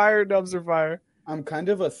 Caesar fire, dumpster fire. I'm kind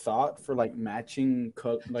of a thought for like matching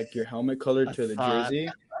like your helmet color to the jersey.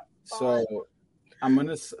 So I'm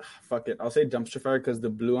gonna fuck it. I'll say dumpster fire because the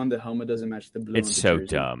blue on the helmet doesn't match the blue. It's on the so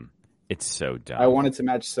jersey. dumb. It's so dumb. I want it to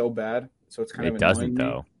match so bad, so it's kind of. It doesn't me.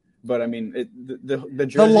 though. But I mean, the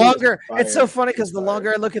jersey. The longer it's so funny because the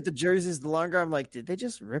longer I look at the jerseys, the longer I'm like, did they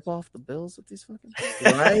just rip off the Bills with these fucking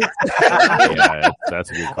things? Right? Yeah,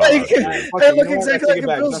 that's a good call. They look exactly like a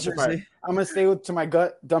Bills jersey. I'm gonna stay to my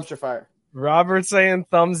gut. Dumpster fire. Robert saying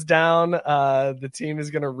thumbs down. The team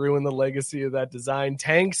is going to ruin the legacy of that design.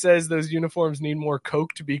 Tank says those uniforms need more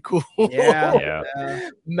Coke to be cool. Yeah.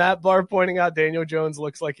 Matt Barr pointing out Daniel Jones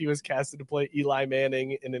looks like he was casted to play Eli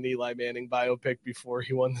Manning in an Eli Manning biopic before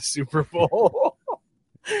he won the Super Bowl.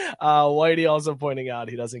 Whitey also pointing out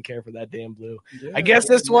he doesn't care for that damn blue. Yeah, I guess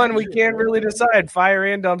this one we can't really decide. Fire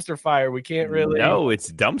and dumpster fire. We can't really. No,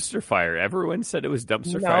 it's dumpster fire. Everyone said it was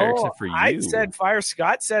dumpster fire except for you. I said fire.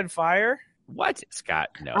 Scott said fire. What, Scott?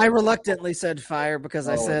 No. I reluctantly said fire because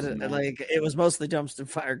I said it was mostly dumpster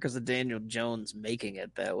fire because of Daniel Jones making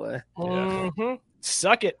it that way. Mm-hmm.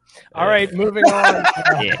 Suck it. All right, moving on.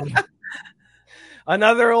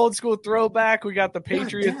 Another old school throwback. We got the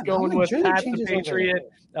Patriots going with Pat the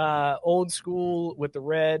Patriot. Old school with the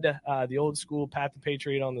red. The old school Pat the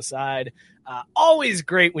Patriot on the side. Always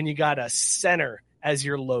great when you got a center as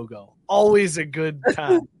your logo. Always a good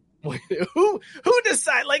time. Who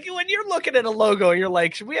decide? Like when you're looking at a logo and you're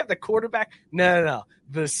like, should we have the quarterback? No.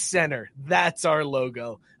 The center. That's our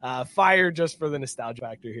logo. Fire just for the nostalgia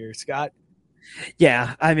factor here. Scott?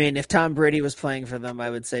 Yeah, I mean, if Tom Brady was playing for them,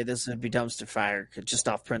 I would say this would be dumpster fire just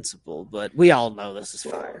off principle. But we all know this is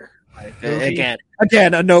fire. Again,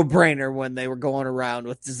 a no-brainer when they were going around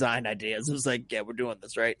with design ideas. It was like, yeah, we're doing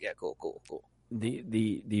this, right? Yeah, cool.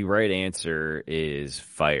 The right answer is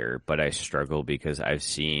fire, but I struggle because I've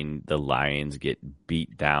seen the Lions get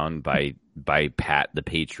beat down by Pat the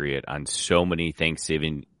Patriot on so many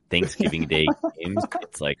Thanksgiving Day games.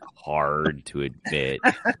 It's like hard to admit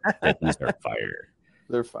that these are fire.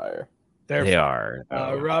 They're fire. They are.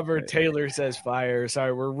 Robert Taylor says fire.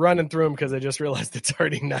 Sorry, we're running through them because I just realized it's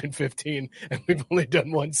already 9:15 and we've only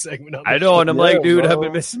done one segment. I know, and I'm like, dude, I've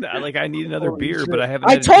been missing. Like, I need another beer, but I haven't.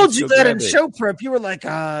 I told you that in show prep. You were like,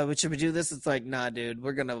 should we do this? It's like, nah, dude,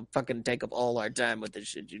 we're gonna fucking take up all our time with this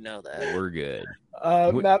shit. You know that. We're good.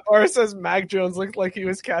 Matt Barr says Mac Jones looked like he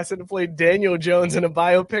was casted to play Daniel Jones in a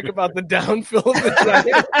biopic about the downfill of the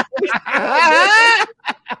Giants.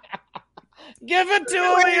 Give it to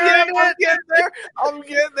him. I'm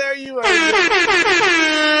getting there. You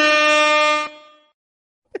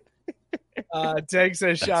are. Tank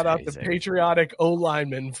says, shout out the patriotic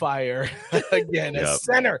O-lineman fire. Again, a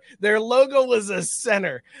center. Their logo was a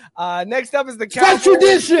center. Next up is the Cowboys.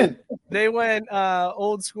 Tradition. They went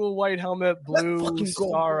old school white helmet, blue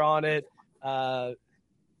star on it.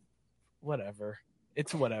 Whatever.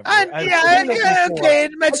 It's whatever. Okay.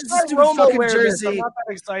 It matches the stupid fucking jersey. I'm not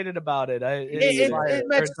that excited about it. It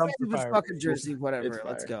matches the stupid fucking jersey. Whatever.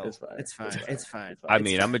 Let's go. It's fine. I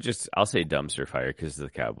mean, I'll say dumpster fire because the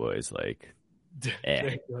Cowboys, like,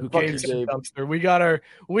 dumpster. We got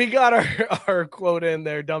our quote in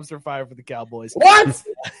there. Dumpster fire for the Cowboys. What?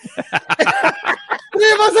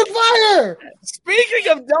 three of us on fire.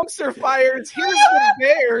 Speaking of dumpster fires, here's the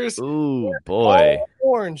Bears. Ooh, boy.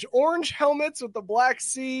 Orange helmets with the black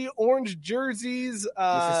C, orange jerseys. This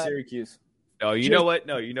is Syracuse. Oh, you know what?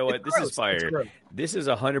 No, you know what? This is fire. This is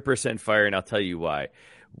 100% fire, and I'll tell you why.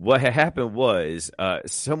 What happened was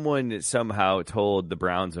someone somehow told the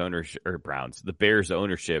the Bears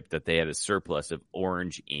ownership that they had a surplus of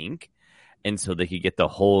orange ink, and so they could get the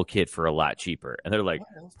whole kit for a lot cheaper. And they're like,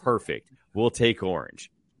 perfect, we'll take orange.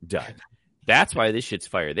 Done. That's why this shit's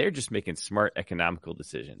fire. They're just making smart, economical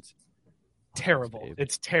decisions. Terrible.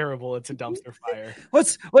 It's terrible. It's a dumpster fire.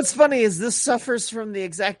 What's funny is this suffers from the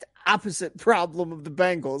exact opposite problem of the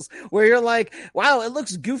Bengals, where you're like, wow, it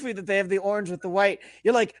looks goofy that they have the orange with the white.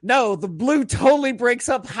 You're like, no, the blue totally breaks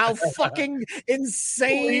up how fucking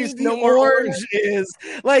insane the orange is.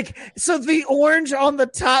 Like, so the orange on the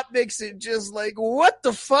top makes it just like, what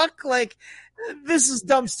the fuck? Like, this is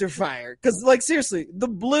dumpster fire. Because, like, seriously, the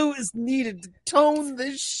blue is needed to tone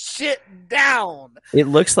this shit down. It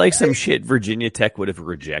looks like some shit Virginia Tech would have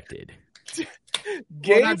rejected.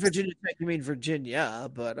 Well, not Virginia Tech, you mean Virginia,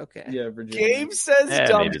 but okay. Yeah, Virginia. Gabe says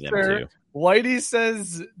dumpster. Whitey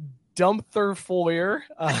says dumpster foyer.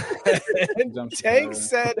 And Tank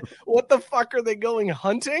said, what the fuck are they going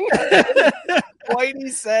hunting? Whitey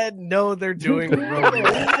said, no, they're doing rodeo.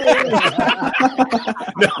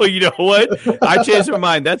 No, you know what? I changed my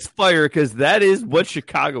mind. That's fire, because that is what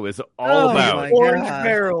Chicago is all about. Orange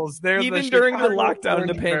barrels. They're even during the lockdown and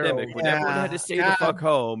the pandemic, when everyone had to stay the fuck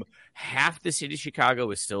home, half the city of Chicago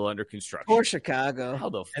is still under construction. Poor Chicago. How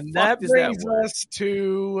the and fuck that does brings that work? us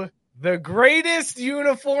to the greatest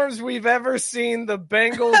uniforms we've ever seen. The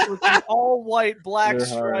Bengals with the all-white black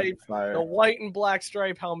stripe, the white and black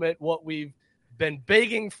stripe helmet, what we've been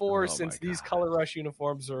begging for since these Color Rush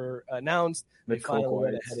uniforms were announced. They finally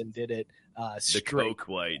went ahead and did it. The Coke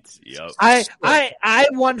whites. Yep. I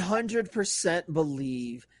 100%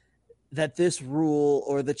 believe that this rule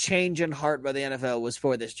or the change in heart by the NFL was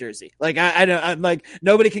for this jersey. Like, I'm like,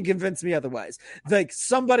 nobody can convince me otherwise. Like,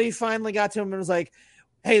 somebody finally got to him and was like,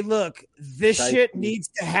 hey, look, this shit needs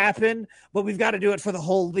to happen, but we've got to do it for the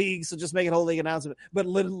whole league, so just make it a whole league announcement. But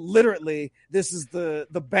literally, this is the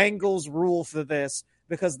Bengals rule for this,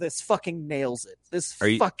 because this fucking nails it. This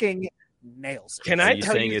fucking nails it. Can I you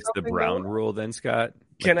tell saying you it's the Brown rule then, Scott?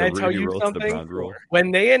 Can I tell you the something? Brown rule?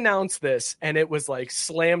 When they announced this and it was like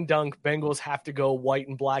slam dunk, Bengals have to go white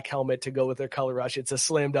and black helmet to go with their Color Rush. It's a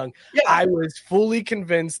slam dunk. Yeah. I was fully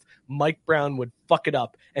convinced Mike Brown would fuck it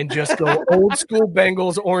up and just go old school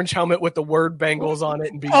Bengals orange helmet with the word Bengals on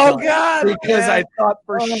it and be done. God, because I thought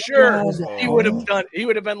for sure he would have done. He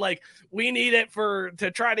would have been like, we need it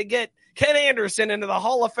to try to get Ken Anderson into the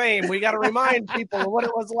Hall of Fame. We got to remind people of what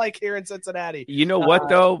it was like here in Cincinnati. You know what,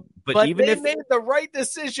 though? But even they made the right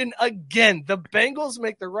decision again. The Bengals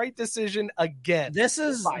make the right decision again. This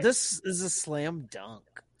is a slam dunk.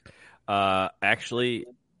 Actually,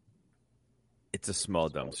 it's a small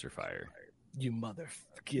dumpster fire. You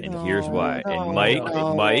motherfucker! And here's why. And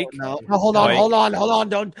Mike, hold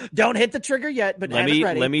on. Don't hit the trigger yet. But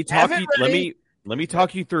let me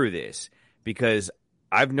talk you through this, because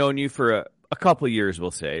I've known you for a couple of years,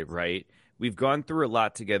 we'll say, right? We've gone through a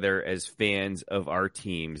lot together as fans of our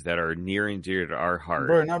teams that are near and dear to our heart.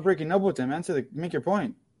 Bro, not breaking up with them. Make your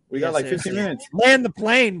point. We got like 15 minutes. Land the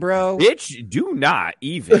plane, bro. Bitch, do not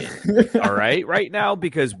even. All right, right now,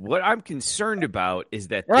 because what I'm concerned about is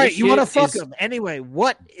that you want to fuck them anyway.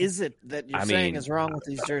 What is it that you're saying is wrong with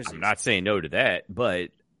these jerseys? I'm not saying no to that, but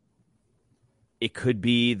it could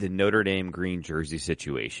be the Notre Dame green jersey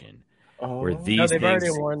situation. Where these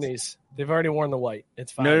already worn these. They've already worn the white.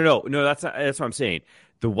 It's fine. No. That's what I'm saying.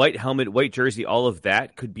 The white helmet, white jersey, all of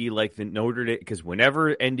that could be like the Notre Dame, because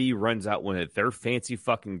whenever ND runs out one of their fancy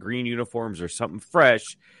fucking green uniforms or something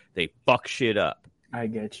fresh, they fuck shit up. I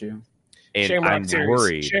get you. And Shamrock I'm Series.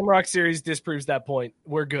 worried. Shamrock Series disproves that point.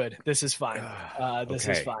 We're good. This is fine. This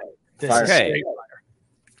is fine. This Fire. is straight fire.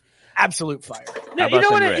 Absolute fire. No, you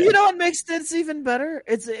know what makes this even better?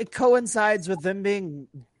 It coincides with them being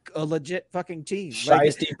a legit fucking team.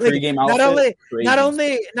 Pregame outfit. Not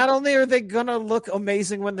only are they gonna look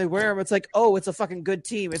amazing when they wear them, it's like, oh, it's a fucking good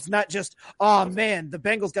team. It's not just, oh man, the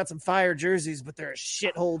Bengals got some fire jerseys, but they're a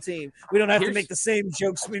shithole team. We don't have to make the same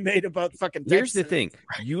jokes we made about fucking Texas. Here's the thing.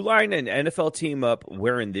 You line an NFL team up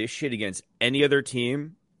wearing this shit against any other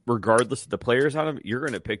team, regardless of the players on them, you're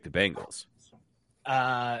going to pick the Bengals.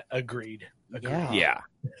 Agreed. Yeah.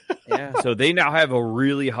 So they now have a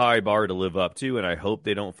really high bar to live up to, and I hope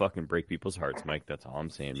they don't fucking break people's hearts, Mike. That's all I'm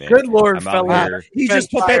saying, man. Good Lord, fella. He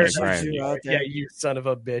just put that juju out there. Yeah, you son of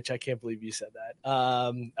a bitch. I can't believe you said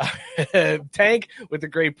that. Tank with a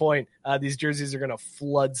great point. These jerseys are going to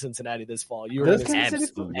flood Cincinnati this fall. You are going to see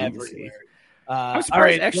them everywhere. I'm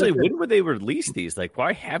surprised. Actually, when would they release these? Like,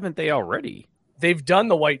 why haven't they already? They've done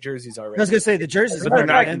the white jerseys already. I was going to say the jerseys. But they're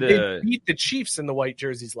not They beat the Chiefs in the white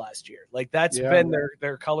jerseys last year. Like, that's been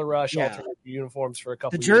their color rush alternate uniforms for a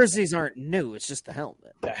couple of years. The jerseys aren't new. It's just the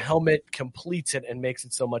helmet. The helmet completes it and makes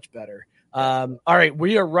it so much better. All right,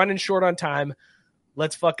 we are running short on time.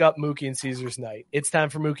 Let's fuck up Mookie and Caesar's night. It's time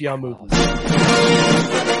for Mookie on Movies.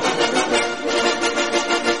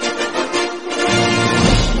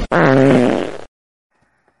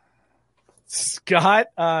 Scott,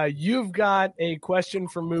 you've got a question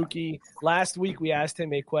for Mookie. Last week, we asked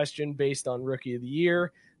him a question based on Rookie of the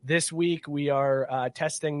Year. This week, we are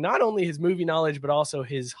testing not only his movie knowledge, but also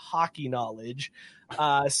his hockey knowledge.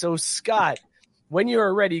 So, Scott, when you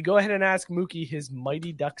are ready, go ahead and ask Mookie his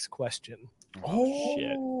Mighty Ducks question. Oh,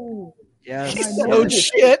 shit. Yes. Oh,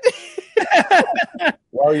 shit.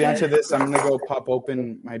 While you answer this, I'm going to go pop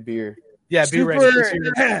open my beer. Yeah, be ready.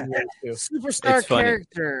 Superstar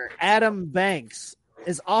character Adam Banks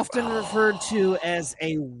is often referred to as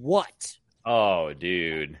a what? Oh,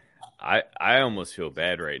 dude. I almost feel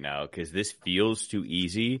bad right now because this feels too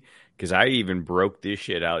easy because I even broke this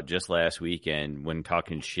shit out just last weekend when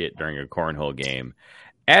talking shit during a cornhole game.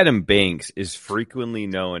 Adam Banks is frequently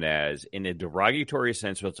known as, in a derogatory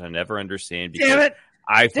sense, which I never understand because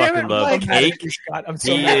I fucking love cake.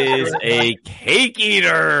 He is a cake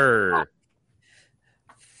eater.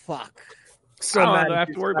 Fuck. So I don't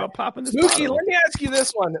have to worry about popping this Mookie, bottle. let me ask you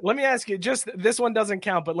this one. Let me ask you, just this one doesn't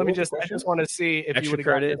count, but I just want to see if Extra you would have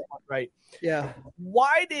got credit. this one right. Yeah.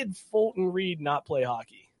 Why did Fulton Reed not play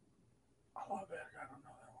hockey?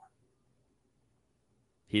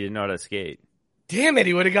 He didn't know how to skate. Damn it,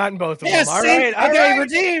 he would have gotten both of Yes, them. All right.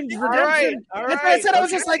 Redeemed. All right. That's why I said I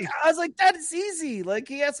was like, that is easy. Like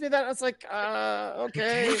he asked me that, I was like,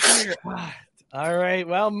 okay. All right.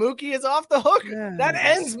 Well, Mookie is off the hook. That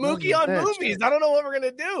ends Mookie on movies. I don't know what we're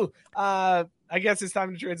gonna do. I guess it's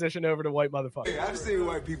time to transition over to white motherfucker. Hey, I've seen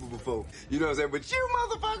white people before. You know what I'm saying? But you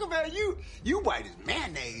motherfucker, man, you white as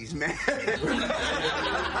mayonnaise, man.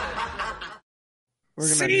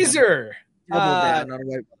 Caesar. Double down on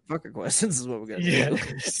white motherfucker questions is what we're gonna do.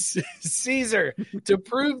 Caesar, to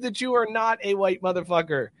prove that you are not a white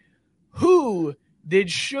motherfucker, who did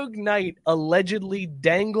Suge Knight allegedly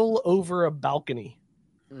dangle over a balcony?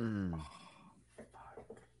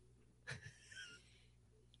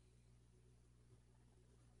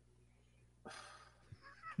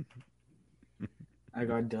 I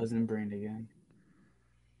got dozen brain again.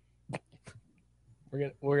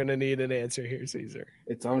 We're gonna need an answer here, Caesar.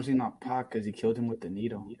 It's obviously not Pac because he killed him with the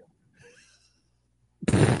needle.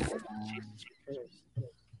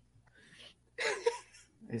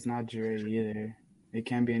 It's not Dre either. It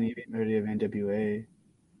can't be anybody of NWA.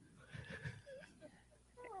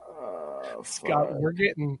 Scott, we're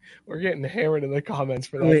getting hammered in the comments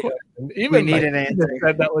for that question. Even we need an answer.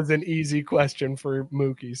 Said that was an easy question for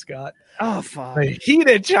Mookie, Scott. Oh fuck! He'd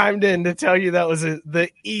have chimed in to tell you that was the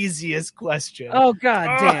easiest question. Oh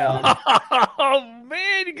god damn! Oh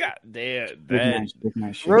man, god damn!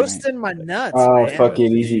 Roasting my nuts. Oh man. fuck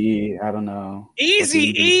it, Easy E. I don't know.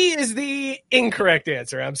 Easy E is the incorrect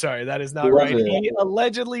answer. I'm sorry, that is not right. He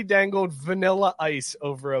allegedly dangled Vanilla Ice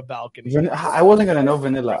over a balcony. I wasn't gonna know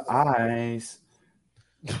Vanilla Ice.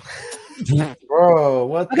 Bro,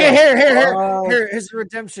 what? Okay, here. Here's a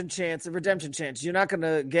redemption chance. You're not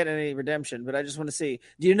gonna get any redemption, but I just want to see.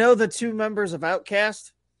 Do you know the two members of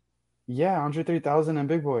Outkast? Yeah, Andre 3000 and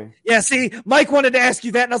Big Boy. Yeah, see, Mike wanted to ask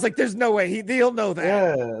you that, and I was like, "There's no way he'll know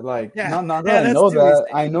that." Not that I know that.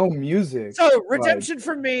 I know music. So redemption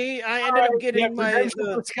for me. I ended up getting my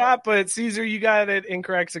Scott, but Caesar, you got it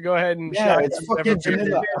incorrect. So go ahead and it's fucking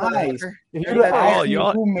Vanilla Ice. If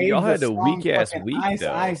y'all had a weak ass week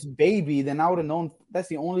though. Ice Baby, then I would have known. That's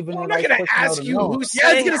the only Vanilla Ice. I'm not gonna ask you who. Yeah,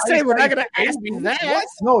 I was gonna say we're not gonna ask you that.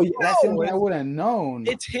 No, that's the only I would have known.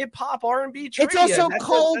 It's hip hop R&B trivia. It's also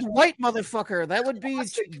called white motherfucker. That would be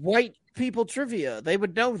white people trivia. They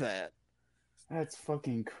would know that. That's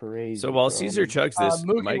fucking crazy. So while Caesar chugs this,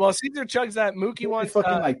 while Caesar chugs that, Mookie wants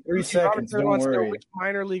fucking like 3 seconds. Don't worry. Which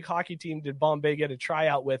minor league hockey team did Bombay get a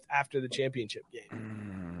tryout with after the championship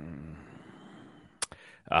game?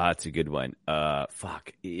 It's a good one.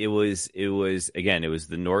 Fuck. It was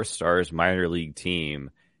the North Stars minor league team,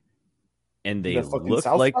 and they looked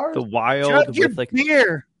like the Wild with like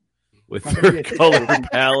beer. with their color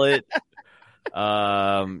palette.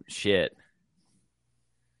 Shit.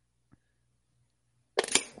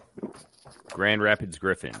 Grand Rapids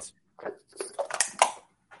Griffins.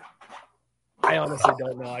 I honestly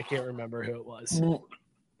don't know. I can't remember who it was.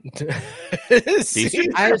 See,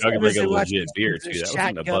 I was like a legit beer too.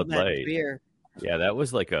 That wasn't a Bud Light. Beer. Yeah, that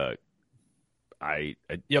was like a.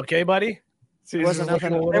 You okay, buddy? There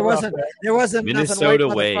wasn't Minnesota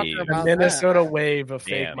Wave. Minnesota Wave of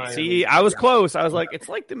fake minor. See, I was close. I was like, it's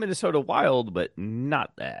like the Minnesota Wild, but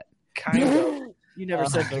not that. Kind of. You never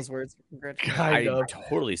said those words. I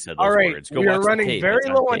totally said those All right, words. we are running very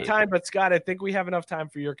low on time, but Scott, I think we have enough time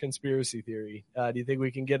for your conspiracy theory. Do you think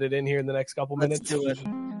we can get it in here in the next couple minutes? Let's do it.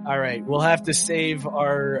 All right, we'll have to save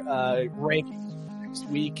our rankings next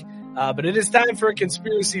week. But it is time for a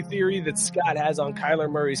conspiracy theory that Scott has on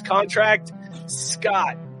Kyler Murray's contract.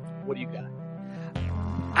 Scott, what do you got?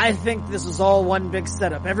 I think this is all one big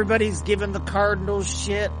setup. Everybody's giving the Cardinals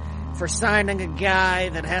shit for signing a guy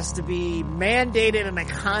that has to be mandated in a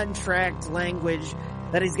contract language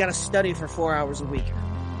that he's got to study for 4 hours a week.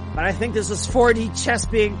 But I think this is 4D chess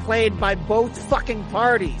being played by both fucking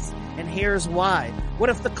parties. And here's why. What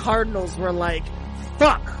if the Cardinals were like,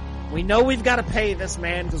 fuck, we know we've got to pay this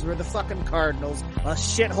man because we're the fucking Cardinals, a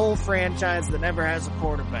shithole franchise that never has a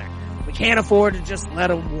quarterback. We can't afford to just let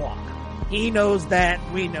him walk. He knows that,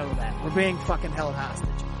 we know that. We're being fucking held hostage.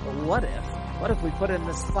 But what if we put in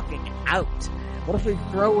this fucking out? What if we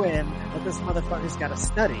throw in that this motherfucker's got to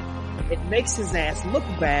study? It makes his ass look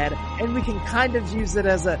bad, and we can kind of use it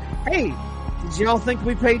as a, hey, did y'all think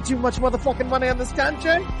we paid too much motherfucking money on this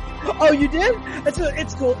contract? Oh, you did?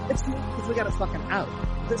 It's cool, because we got a fucking out.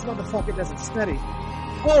 This motherfucker doesn't study.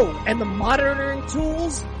 Oh, and the monitoring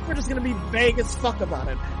tools, we're just gonna be vague as fuck about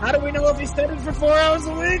it. How do we know if he studied for 4 hours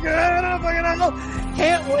a week? I don't fucking know.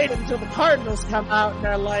 Can't wait until the Cardinals come out and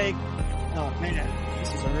they're like, oh man,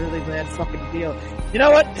 this is a really bad fucking deal. You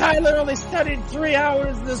know what? Kyler only studied 3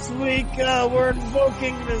 hours this week. We're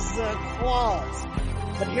invoking this clause.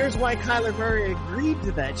 But here's why Kyler Murray agreed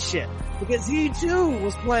to that shit. Because he too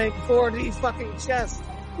was playing 4D fucking chess.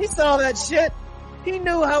 He saw that shit. He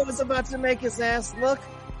knew how it was about to make his ass look.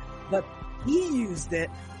 But he used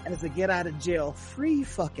it as a get out of jail free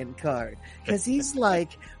fucking card. Cause he's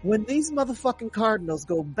like, when these motherfucking Cardinals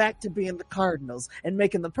go back to being the Cardinals and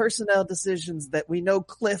making the personnel decisions that we know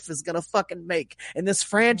Cliff is gonna fucking make, and this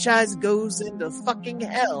franchise goes into fucking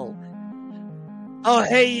hell. Oh,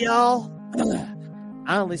 hey y'all.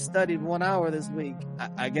 I only studied 1 hour this week.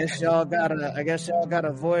 I guess y'all gotta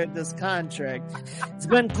avoid this contract. It's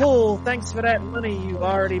been cool. Thanks for that money you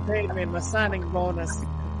already paid me in my signing bonus.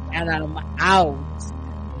 And I'm out.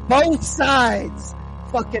 Both sides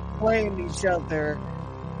fucking playing each other.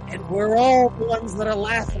 And we're all the ones that are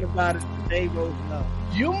laughing about it. They both know.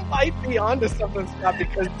 You might be onto something, Scott,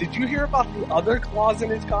 because did you hear about the other clause in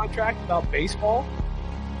his contract about baseball?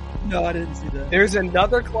 No, I didn't see that. There's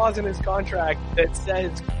another clause in his contract that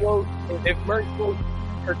says, quote, if Murray, quote,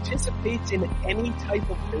 participates in any type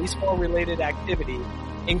of baseball-related activity,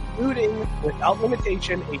 including, without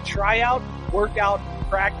limitation, a tryout, workout,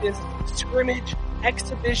 practice, scrimmage,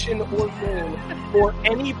 exhibition, or game for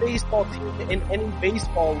any baseball team in any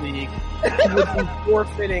baseball league, he would be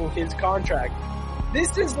forfeiting his contract.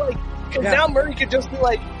 This is like, because now Murray could just be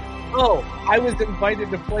like, oh, I was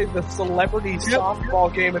invited to play the celebrity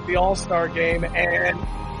softball game at the All-Star game, and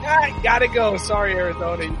I gotta go. Sorry,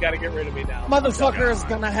 Arizona, you gotta get rid of me now. Motherfucker is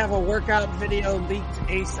gonna have a workout video leaked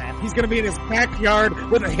ASAP. He's gonna be in his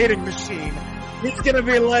backyard with a hitting machine. He's gonna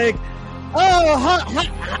be like, oh,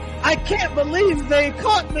 I can't believe they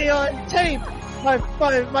caught me on tape.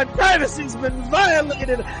 My privacy's been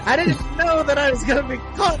violated. I didn't know that I was gonna be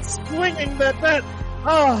caught swinging that bat.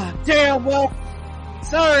 Oh, damn, well,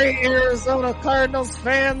 sorry, Arizona Cardinals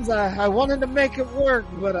fans. I wanted to make it work,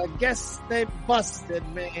 but I guess they busted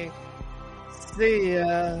me. See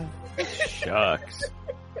ya. Shucks.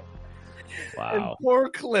 Wow. And poor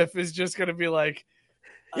Cliff is just going to be like,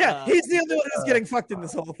 yeah, he's the only one who's getting fucked in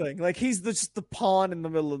this whole thing. Like, he's just the pawn in the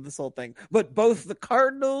middle of this whole thing. But both the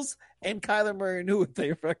Cardinals and Kyler Murray knew what they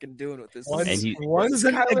were fucking doing with this. One's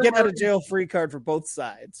a get out of jail free card for both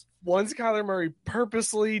sides. Once Kyler Murray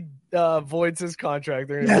purposely voids his contract,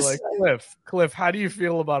 they're going to be like, Cliff, how do you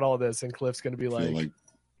feel about all this? And Cliff's going to be like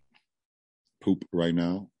poop right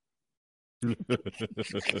now. Cliff's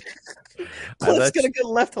going to get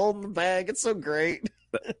left holding the bag. It's so great.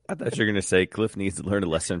 I thought you were going to say Cliff needs to learn a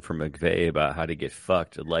lesson from McVay about how to get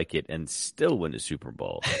fucked, like it, and still win the Super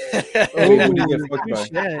Bowl.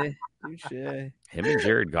 Touche. Him and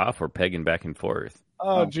Jared Goff were pegging back and forth.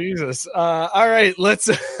 Oh, Jesus. All right, let's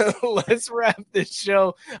wrap this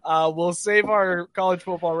show. We'll save our college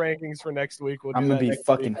football rankings for next week. I'm going to be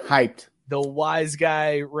fucking hyped. The Wise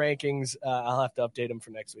Guy rankings, I'll have to update them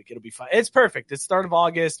for next week. It'll be fine. It's perfect. It's start of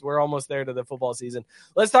August. We're almost there to the football season.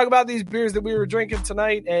 Let's talk about these beers that we were drinking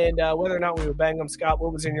tonight and whether or not we would bang them. Scott,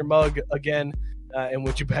 what was in your mug again, and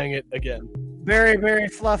would you bang it again? Very, very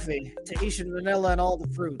fluffy. Tahitian vanilla and all the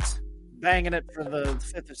fruits. Banging it for the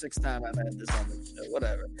 5th or 6th time I've had this on the show.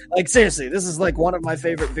 Whatever. Like, seriously, this is like one of my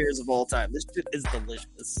favorite beers of all time. This shit is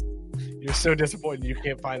delicious. You're so disappointed you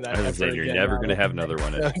can't find that. I was saying, you're never going to have another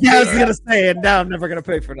one. Yeah, I was going to say it. Now I'm never going to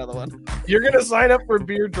pay for another one. You're going to sign up for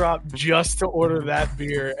Beer Drop just to order that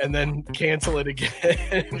beer and then cancel it again.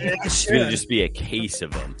 It's going to just be a case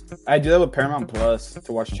of them. I do that with Paramount Plus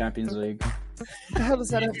to watch Champions League. What the hell does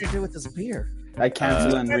that have to do with this beer? I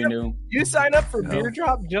cancel and renew. You sign up for Beer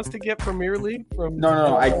Drop just to get Premier League from?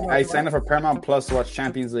 No. I signed up for Paramount Plus to watch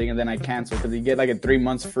Champions League, and then I cancel because you get like a 3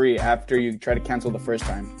 months free after you try to cancel the first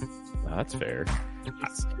time. Oh, that's fair.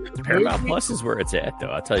 Paramount Plus is where it's at, though.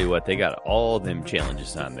 I'll tell you what, they got all them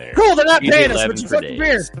challenges on there. Cool, they're not paying us. What's fucking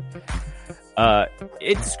beer?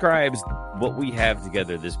 It describes what we have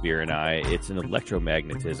together, this beer and I. It's an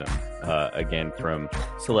electromagnetism, again, from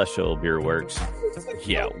Celestial Beer Works.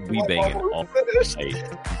 Yeah, we bang it all night.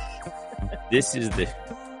 This is the...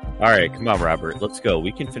 All right, come on, Robert. Let's go.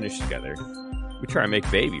 We can finish together. We try and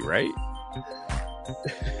make baby, right?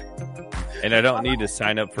 And I don't need to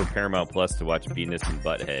sign up for Paramount Plus to watch Venus and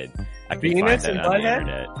Butthead. I can Venus find that and on Butthead? the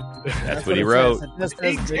internet. That's what he wrote.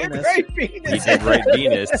 He did write Venus. He did write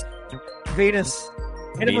Venus. Venus.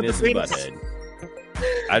 Hit him with the Venus and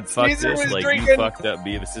Butthead. I'd fuck Caesar this like drinking. you fucked up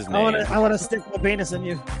Beavis's name. I want to stick my penis in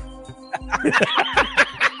you.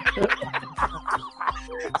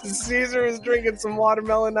 Caesar is drinking some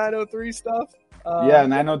watermelon 903 stuff. Yeah,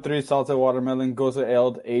 903 salted watermelon, Goza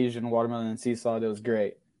Ale, Asian watermelon, and sea salt. It was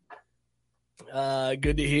great.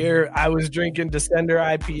 Good to hear. I was drinking Descender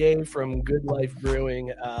IPA from Good Life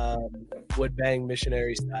Brewing, wood bang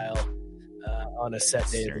missionary style, on a set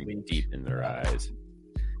day of the week. Deep in their eyes.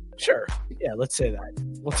 Sure. Yeah, let's say that.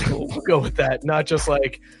 We'll go with that. Not just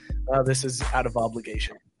like, this is out of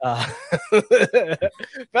obligation.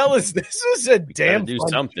 Fellas, this was a damn do fun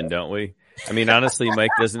something, show. Don't we? I mean, honestly,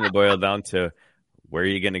 Mike, doesn't it boil down to where are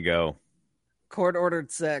you going to go?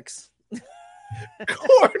 Court-ordered sex.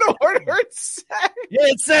 Court-ordered sex? Yeah,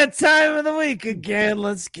 it's that time of the week again.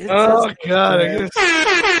 Let's get Oh, God.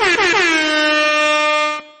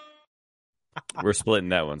 We're splitting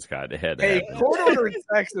that one, Scott. Ahead. Hey, court-ordered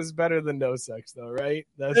sex is better than no sex, though, right?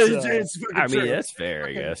 That's. I mean, that's fair,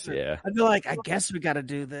 I guess. Yeah, I'd be like, I guess we got to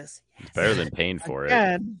do this. it's better than paying for it.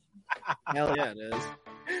 Again. Hell yeah, it is.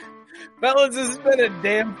 Fellas, this has been a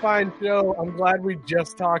damn fine show. I'm glad we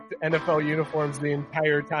just talked NFL uniforms the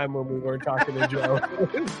entire time when we weren't talking to Joe.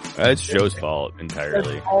 It's Joe's fault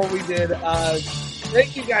entirely. That's all we did.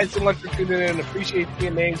 Thank you guys so much for tuning in. Appreciate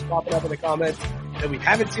seeing names popping up in the comments that we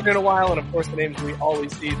haven't seen in a while, and of course the names we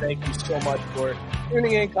always see. Thank you so much for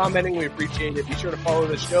tuning in, commenting. We appreciate it. Be sure to follow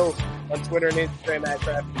the show on Twitter and Instagram at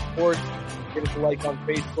Crafty Sports. Give us a like on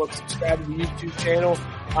Facebook. Subscribe to the YouTube channel.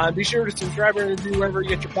 Be sure to subscribe and review wherever you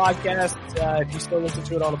get your podcasts. If you still listen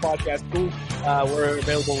to it on a podcast, cool. We're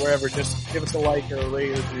available wherever. Just give us a like or a rate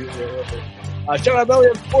or review wherever. Shout out Belly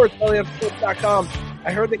Up Sports, bellyupsports.com.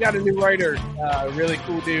 I heard they got a new writer, really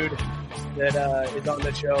cool dude that is on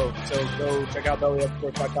the show. So go check out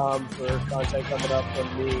bellyupsports.com for content coming up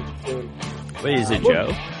from me soon. Wait, is it Joe?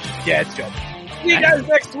 Yeah, it's Joe. See you guys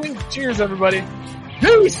next week. Cheers, everybody.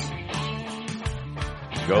 Peace.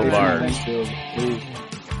 Go Bars.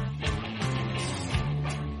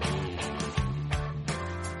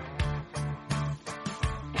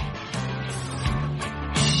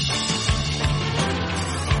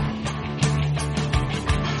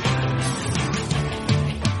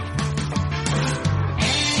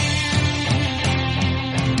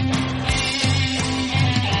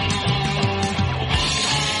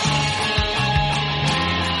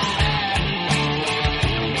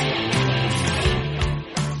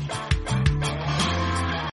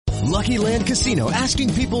 Lucky Land Casino,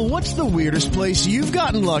 asking people, what's the weirdest place you've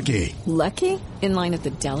gotten lucky? Lucky? In line at the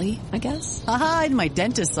deli, I guess? Aha, in my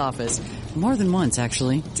dentist's office. More than once,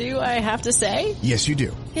 actually. Do I have to say? Yes, you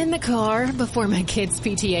do. In the car before my kids'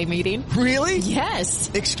 PTA meeting. Really? Yes.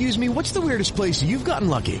 Excuse me, what's the weirdest place you've gotten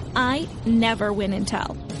lucky? I never win and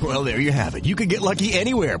tell. Well, there you have it. You can get lucky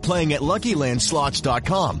anywhere, playing at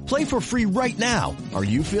LuckyLandSlots.com. Play for free right now. Are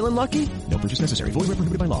you feeling lucky? No purchase necessary. Void where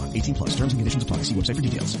prohibited by law. 18 plus. Terms and conditions apply. See website for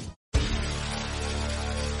details.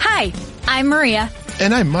 Hi, I'm Maria.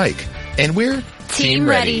 And I'm Mike. And we're Team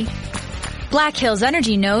Ready. Black Hills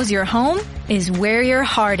Energy knows your home is where your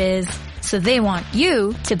heart is, so they want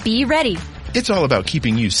you to be ready. It's all about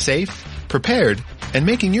keeping you safe, prepared, and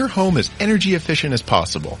making your home as energy efficient as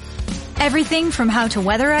possible. Everything from how to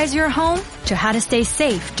weatherize your home to how to stay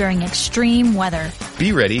safe during extreme weather.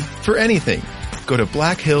 Be ready for anything. Go to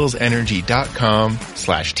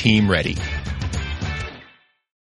blackhillsenergy.com/teamready.